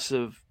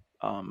aggressive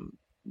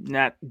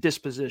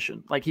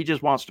disposition. Like he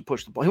just wants to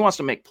push the ball. He wants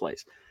to make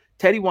plays.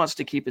 Teddy wants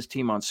to keep his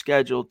team on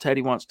schedule.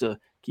 Teddy wants to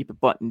keep it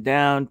buttoned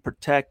down,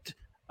 protect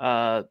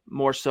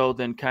more so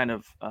than kind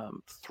of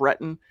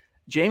threaten.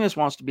 Jameis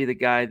wants to be the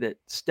guy that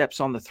steps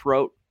on the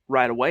throat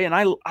right away. And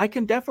I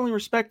can definitely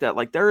respect that.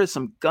 Like there is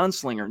some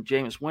gunslinger in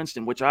Jameis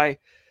Winston, which I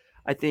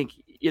think,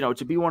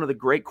 to be one of the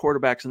great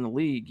quarterbacks in the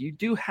league, you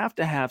do have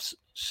to have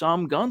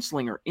some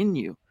gunslinger in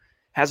you.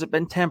 Has it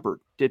been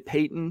tempered? Did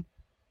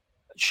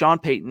Sean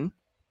Payton,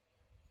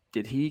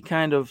 did he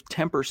kind of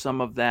temper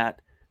some of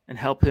that and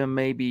help him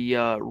maybe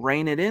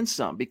rein it in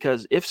some?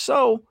 Because if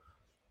so,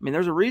 I mean,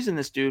 there's a reason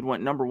this dude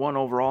went number 1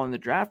 overall in the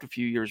draft a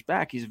few years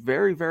back. He's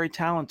very, very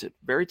talented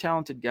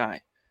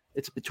guy.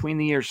 It's between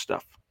the ears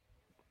stuff.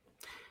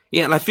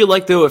 Yeah, and I feel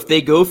like, though, if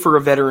they go for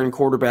a veteran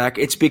quarterback,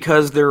 it's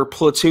because they're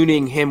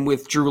platooning him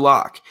with Drew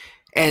Lock.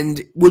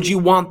 And would you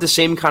want the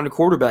same kind of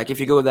quarterback if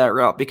you go that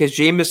route? Because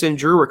Jameis and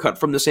Drew are cut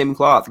from the same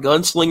cloth.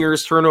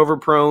 Gunslingers, turnover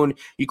prone,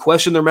 you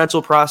question their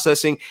mental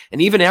processing. And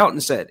even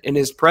Outen said in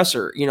his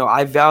presser,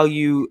 I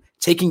value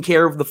taking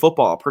care of the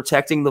football,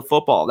 protecting the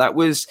football. That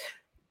was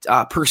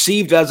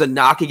perceived as a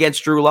knock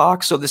against Drew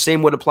Lock, so the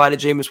same would apply to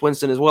Jameis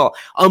Winston as well.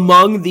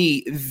 Among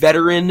the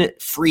veteran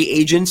free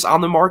agents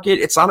on the market,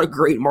 it's not a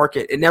great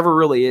market. It never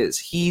really is.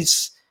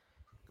 He's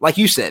like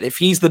you said, if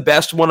he's the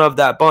best one of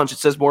that bunch, it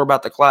says more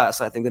about the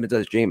class, I think, than it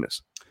does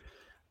Jameis.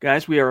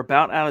 Guys, we are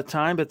about out of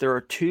time, but there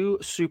are 2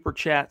 super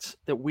chats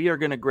that we are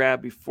going to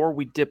grab before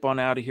we dip on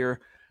out of here.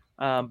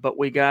 But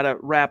we got a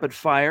rapid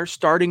fire,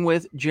 starting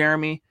with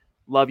Jeremy.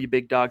 Love you,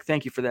 big dog.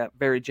 Thank you for that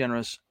very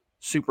generous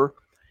super.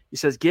 He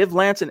says, give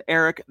Lance and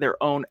Eric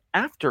their own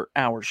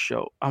after-hours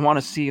show. I want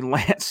to see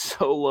Lance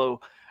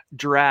solo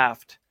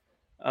draft,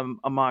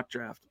 a mock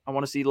draft. I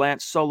want to see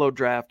Lance solo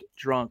draft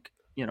drunk,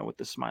 with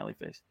the smiley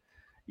face.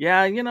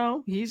 Yeah,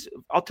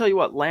 I'll tell you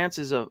what, Lance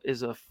is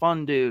a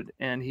fun dude,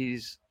 and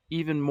he's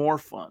even more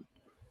fun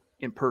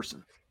in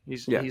person.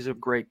 He's a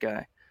great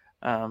guy.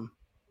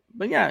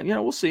 But yeah,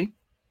 we'll see.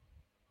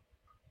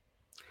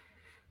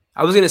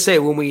 I was going to say,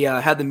 when we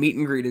had the meet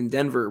and greet in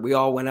Denver, we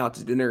all went out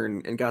to dinner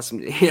and got some,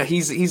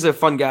 he's a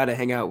fun guy to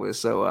hang out with.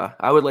 So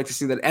I would like to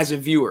see that as a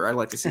viewer. I'd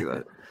like to see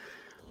that.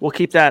 We'll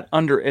keep that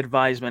under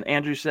advisement.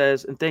 Andrew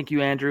says, and thank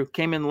you, Andrew.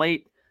 Came in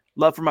late.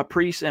 Love for my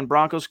priests and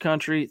Broncos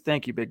country.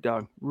 Thank you, big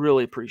dog.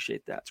 Really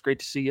appreciate that. It's great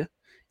to see you,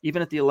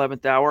 even at the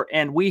 11th hour.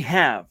 And we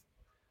have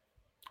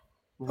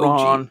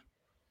Ron, OG.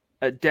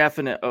 A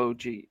definite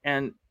OG.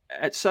 And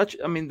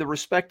the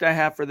respect I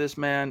have for this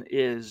man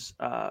is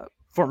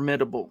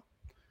formidable.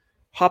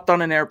 Hopped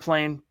on an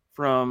airplane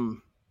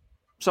from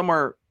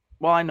somewhere.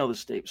 Well, I know the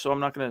state, so I'm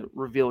not going to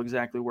reveal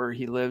exactly where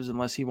he lives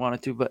unless he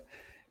wanted to, but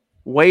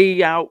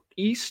way out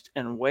east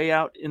and way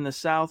out in the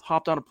south,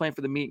 hopped on a plane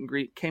for the meet and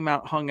greet, came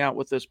out, hung out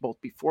with us both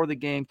before the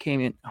game,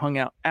 came in, hung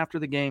out after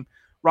the game.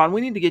 Ron,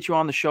 we need to get you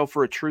on the show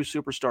for a true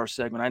superstar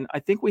segment. I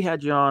think we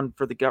had you on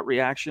for the gut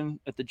reaction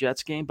at the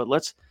Jets game, but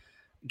let's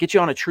get you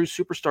on a true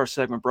superstar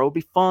segment, bro. It'd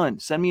be fun.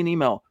 Send me an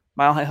email,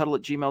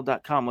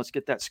 milehighhuddle@gmail.com. Let's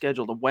get that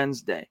scheduled a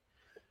Wednesday.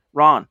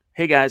 Ron,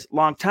 hey guys,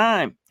 long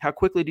time. How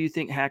quickly do you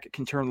think Hackett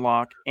can turn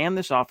Locke and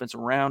this offense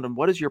around? And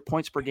what is your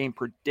points per game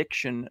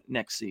prediction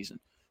next season?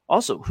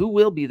 Also, who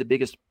will be the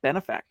biggest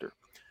benefactor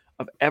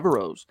of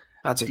Evero's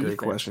That's a defense? great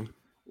question.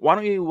 Why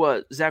don't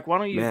you, Zach,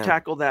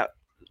 tackle that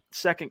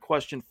second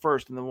question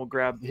first, and then we'll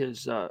grab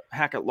his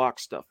Hackett Locke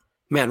stuff.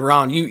 Man,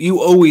 Ron, you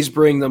always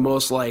bring the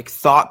most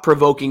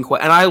thought-provoking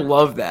question, and I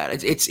love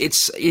that.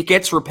 It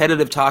gets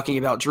repetitive talking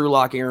about Drew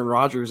Lock, Aaron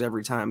Rodgers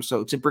every time.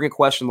 So to bring a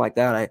question like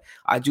that,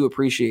 I do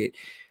appreciate.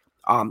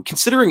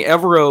 Considering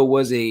Evero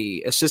was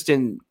he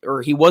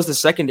was the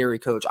secondary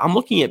coach, I'm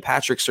looking at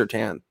Patrick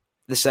Surtain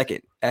the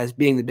second as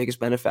being the biggest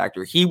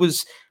benefactor. He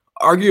was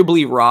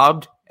arguably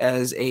robbed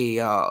as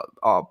a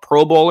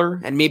Pro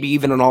Bowler and maybe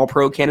even an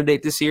All-Pro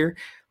candidate this year.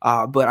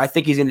 But I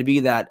think he's going to be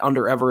that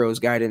under Evero's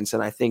guidance.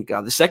 And I think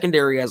the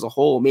secondary as a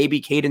whole,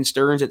 maybe Caden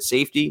Stearns at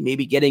safety,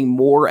 maybe getting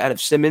more out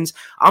of Simmons.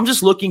 I'm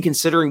just looking,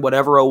 considering what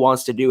Evero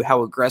wants to do,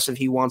 how aggressive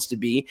he wants to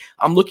be.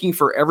 I'm looking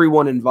for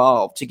everyone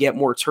involved to get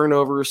more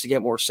turnovers, to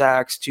get more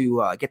sacks,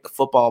 to get the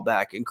football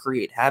back and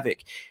create havoc.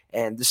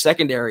 And the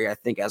secondary, I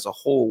think, as a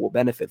whole will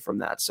benefit from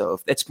that. So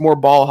it's more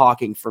ball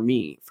hawking for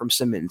me from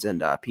Simmons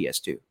and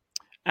PS2.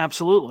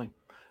 Absolutely.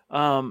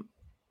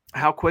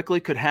 How quickly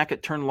could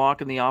Hackett turn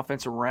Locke and the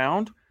offense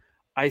around?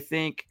 I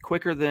think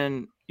quicker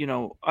than, I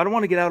don't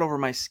want to get out over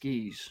my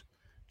skis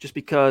just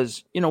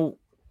because,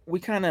 we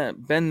kind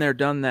of been there,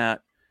 done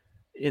that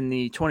in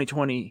the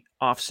 2020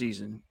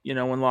 offseason,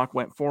 when Locke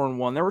went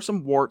 4-1. There were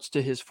some warts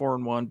to his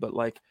 4-1, but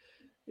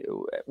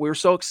we were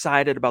so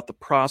excited about the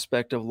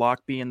prospect of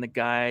Locke being the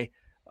guy,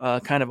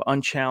 kind of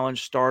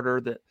unchallenged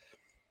starter that,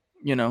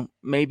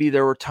 maybe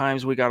there were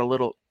times we got a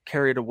little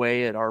carried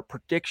away at our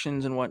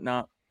predictions and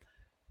whatnot.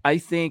 I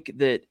think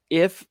that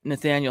if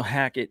Nathaniel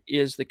Hackett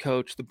is the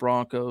coach the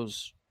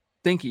Broncos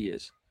think he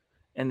is,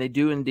 and they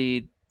do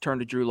indeed turn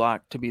to Drew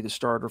Lock to be the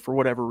starter for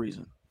whatever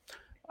reason,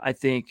 I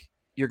think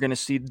you're going to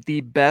see the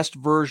best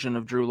version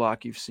of Drew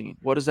Lock you've seen.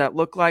 What does that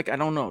look like? I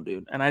don't know,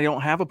 dude. And I don't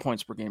have a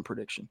points per game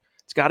prediction.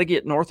 It's got to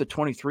get north of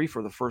 23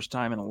 for the first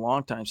time in a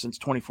long time, since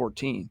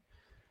 2014.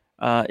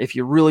 If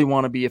you really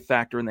want to be a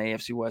factor in the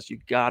AFC West,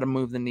 you've got to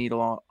move the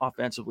needle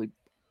offensively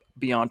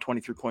beyond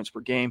 23 points per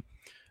game.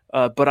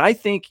 But I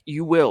think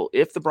you will.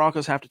 If the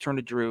Broncos have to turn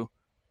to Drew,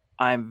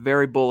 I'm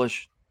very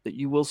bullish that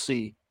you will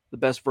see the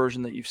best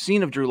version that you've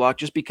seen of Drew Lock,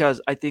 just because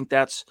I think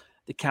that's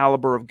the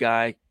caliber of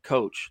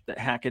coach that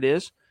Hackett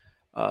is.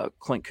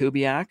 Clint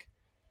Kubiak.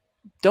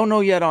 Don't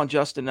know yet on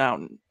Justin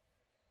Outen.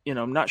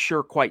 I'm not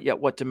sure quite yet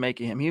what to make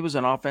of him. He was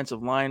an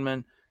offensive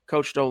lineman,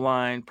 coached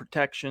O-line,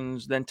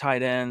 protections, then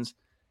tight ends.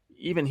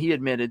 Even he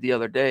admitted the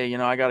other day,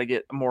 I got to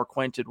get more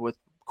acquainted with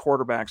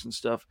quarterbacks and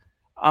stuff.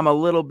 I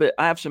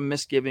have some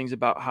misgivings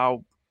about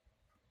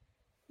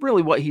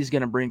what he's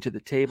going to bring to the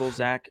table,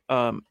 Zach,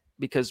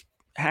 because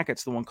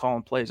Hackett's the one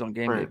calling plays on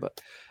game day.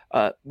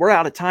 But we're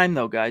out of time,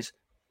 though, guys.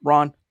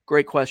 Ron,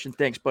 great question.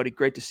 Thanks, buddy.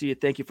 Great to see you.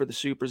 Thank you for the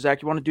super.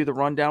 Zach, you want to do the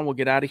rundown? We'll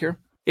get out of here.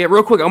 Yeah,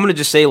 real quick, I'm going to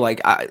just say,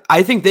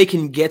 I think they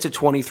can get to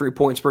 23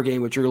 points per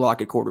game with Drew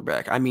Lock at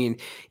quarterback. I mean,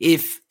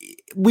 if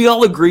we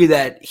all agree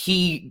that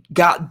he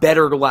got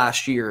better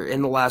last year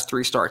in the last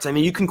 3 starts. I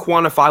mean, you can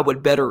quantify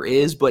what better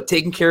is, but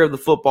taking care of the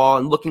football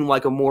and looking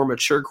like a more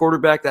mature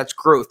quarterback, that's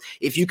growth.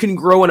 If you can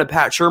grow in a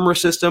Pat Shurmur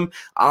system,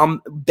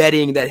 I'm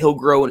betting that he'll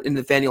grow in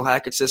the Nathaniel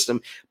Hackett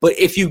system. But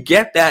if you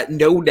get that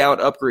no doubt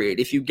upgrade,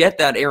 if you get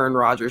that Aaron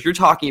Rodgers, you're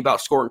talking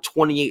about scoring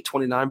 28,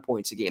 29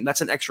 points a game.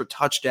 That's an extra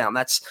touchdown.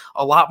 That's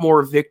a lot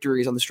more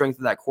victories on the strength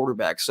of that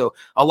quarterback. So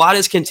a lot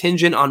is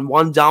contingent on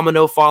one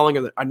domino falling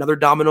or another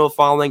domino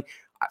falling.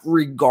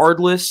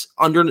 Regardless,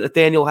 under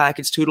Nathaniel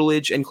Hackett's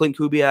tutelage and Clint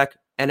Kubiak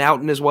and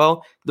Outen as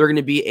well, they're going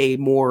to be a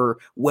more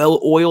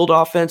well-oiled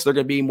offense. They're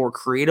going to be a more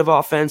creative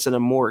offense and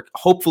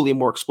hopefully a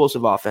more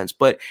explosive offense.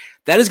 But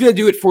that is going to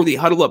do it for the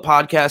Huddle Up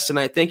podcast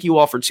tonight. Thank you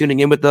all for tuning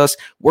in with us.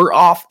 We're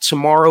off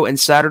tomorrow and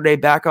Saturday,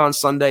 back on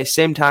Sunday,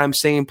 same time,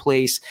 same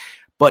place.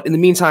 But in the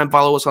meantime,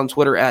 follow us on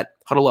Twitter at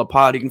Huddle Up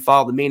Pod. You can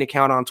follow the main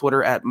account on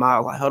Twitter at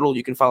Mile High Huddle.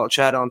 You can follow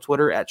Chad on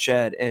Twitter at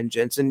Chad and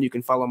Jensen. You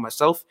can follow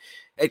myself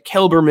at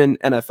Kelberman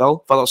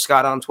NFL. Follow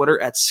Scott on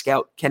Twitter at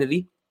Scout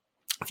Kennedy.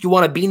 If you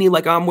want a beanie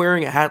like I'm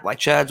wearing, a hat like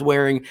Chad's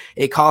wearing,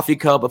 a coffee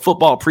cup, a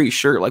football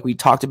pre-shirt like we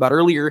talked about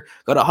earlier,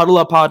 go to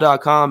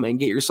huddleuppod.com and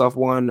get yourself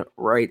one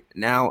right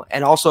now.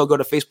 And also go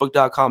to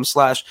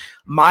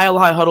facebook.com/Mile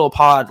High Huddle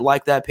Pod.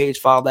 Like that page,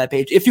 follow that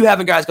page. If you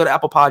haven't, guys, go to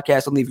Apple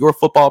Podcasts and leave your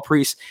football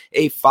priest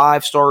a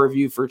 5-star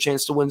review for a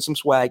chance to win some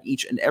swag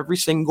each and every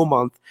single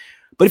month.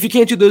 But if you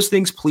can't do those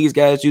things, please,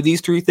 guys, do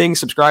these 3 things.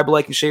 Subscribe,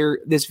 like, and share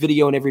this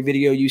video and every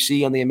video you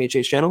see on the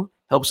MHH channel.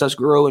 Helps us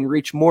grow and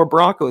reach more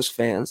Broncos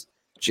fans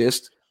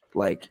just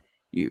like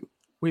you.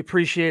 We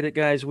appreciate it,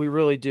 guys. We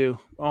really do.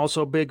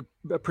 Also, big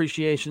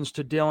appreciations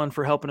to Dylan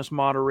for helping us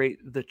moderate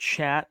the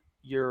chat.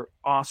 You're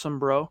awesome,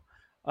 bro.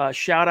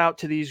 Shout out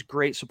to these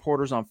great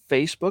supporters on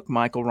Facebook.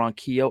 Michael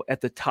Ronquillo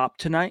at the top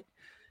tonight.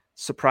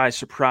 Surprise,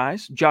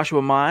 surprise.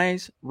 Joshua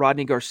Mize,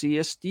 Rodney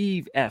Garcia,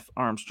 Steve F.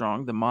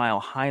 Armstrong, the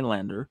Mile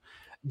Highlander,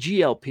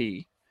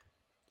 GLP,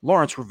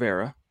 Lawrence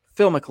Rivera,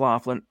 Phil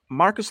McLaughlin,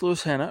 Marcus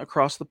Lewis Henna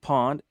across the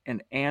pond,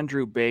 and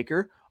Andrew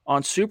Baker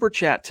on Super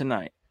Chat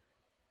tonight.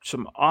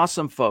 Some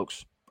awesome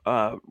folks.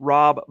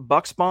 Rob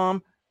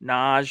Bucksbaum,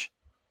 Naj,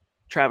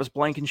 Travis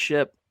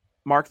Blankenship,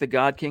 Mark the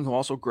God King, who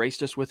also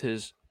graced us with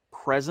his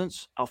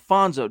presence,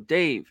 Alfonso,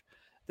 Dave,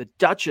 the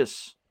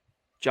Duchess,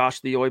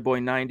 Josh the Oi Boy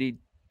 90,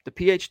 the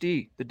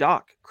PhD, the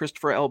Doc,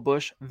 Christopher L.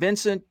 Bush,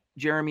 Vincent,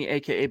 Jeremy,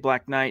 a.k.a.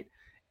 Black Knight,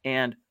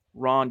 and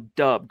Ron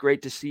Dubb.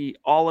 Great to see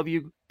all of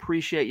you.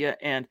 Appreciate you.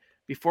 And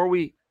before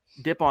we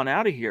dip on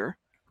out of here,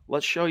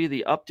 let's show you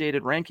the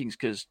updated rankings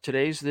because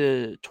today's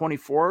the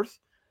 24th.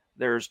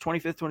 There's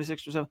 25th,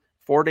 26th, or 7th.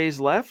 4 days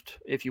left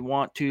if you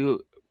want to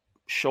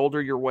shoulder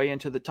your way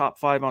into the top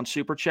 5 on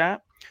Super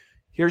Chat.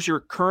 Here's your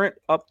current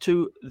up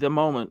to the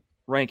moment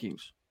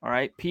rankings. All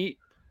right, Pete,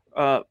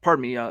 the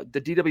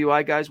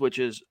DWI guys, which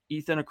is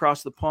Ethan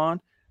across the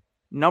pond,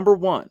 number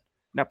 1.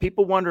 Now,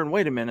 people wondering,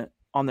 wait a minute,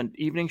 on the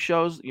evening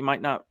shows, you're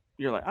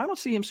like, I don't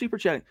see him super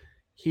chatting.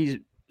 He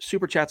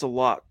super chats a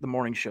lot, the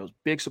morning shows.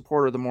 Big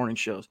supporter of the morning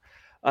shows.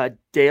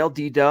 Dale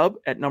D-Dub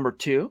at number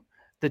 2.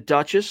 The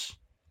Duchess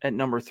at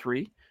number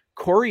 3.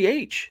 Corey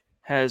H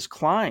has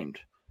climbed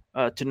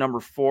to number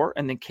 4.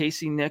 And then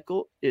Casey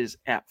Nickel is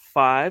at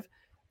 5,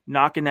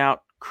 knocking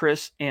out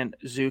Chris and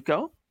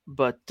Zuko.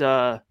 But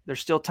there's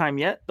still time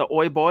yet. The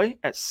Oi Boy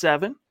at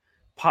 7.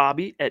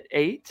 Pobby at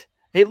 8.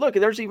 Hey, look,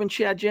 there's even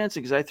Chad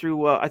Jensen because I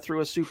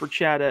threw a super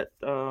chat at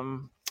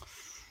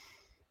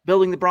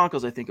Building the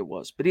Broncos, I think it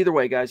was. But either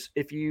way, guys,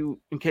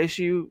 in case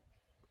you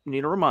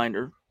need a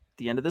reminder, at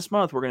the end of this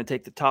month, we're going to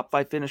take the top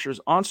 5 finishers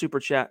on Super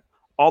Chat.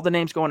 All the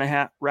names go in a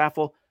hat,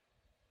 raffle,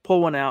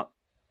 pull one out,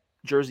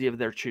 jersey of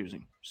their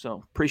choosing.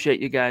 So appreciate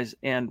you guys.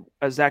 And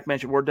as Zach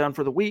mentioned, we're done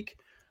for the week,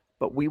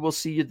 but we will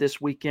see you this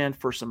weekend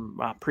for some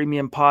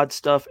premium pod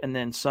stuff. And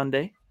then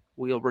Sunday,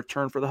 we'll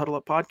return for the Huddle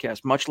Up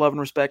podcast. Much love and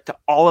respect to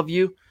all of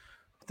you.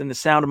 Within the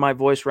sound of my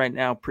voice right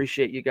now,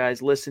 appreciate you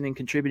guys listening,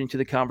 contributing to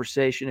the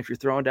conversation. If you're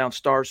throwing down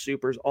stars,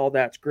 supers, all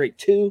that's great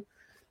too.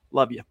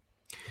 Love you.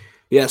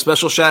 Yeah,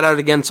 special shout out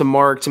again to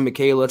Mark, to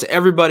Michaela, to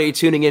everybody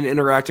tuning in,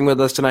 interacting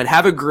with us tonight.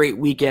 Have a great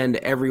weekend,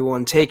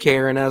 everyone. Take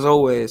care, and as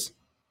always,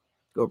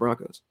 go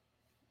Broncos.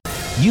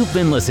 You've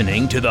been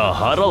listening to the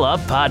Huddle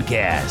Up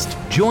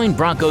Podcast. Join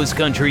Broncos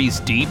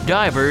Country's deep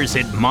divers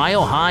at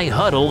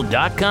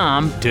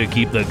milehighhuddle.com to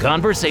keep the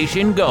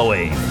conversation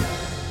going.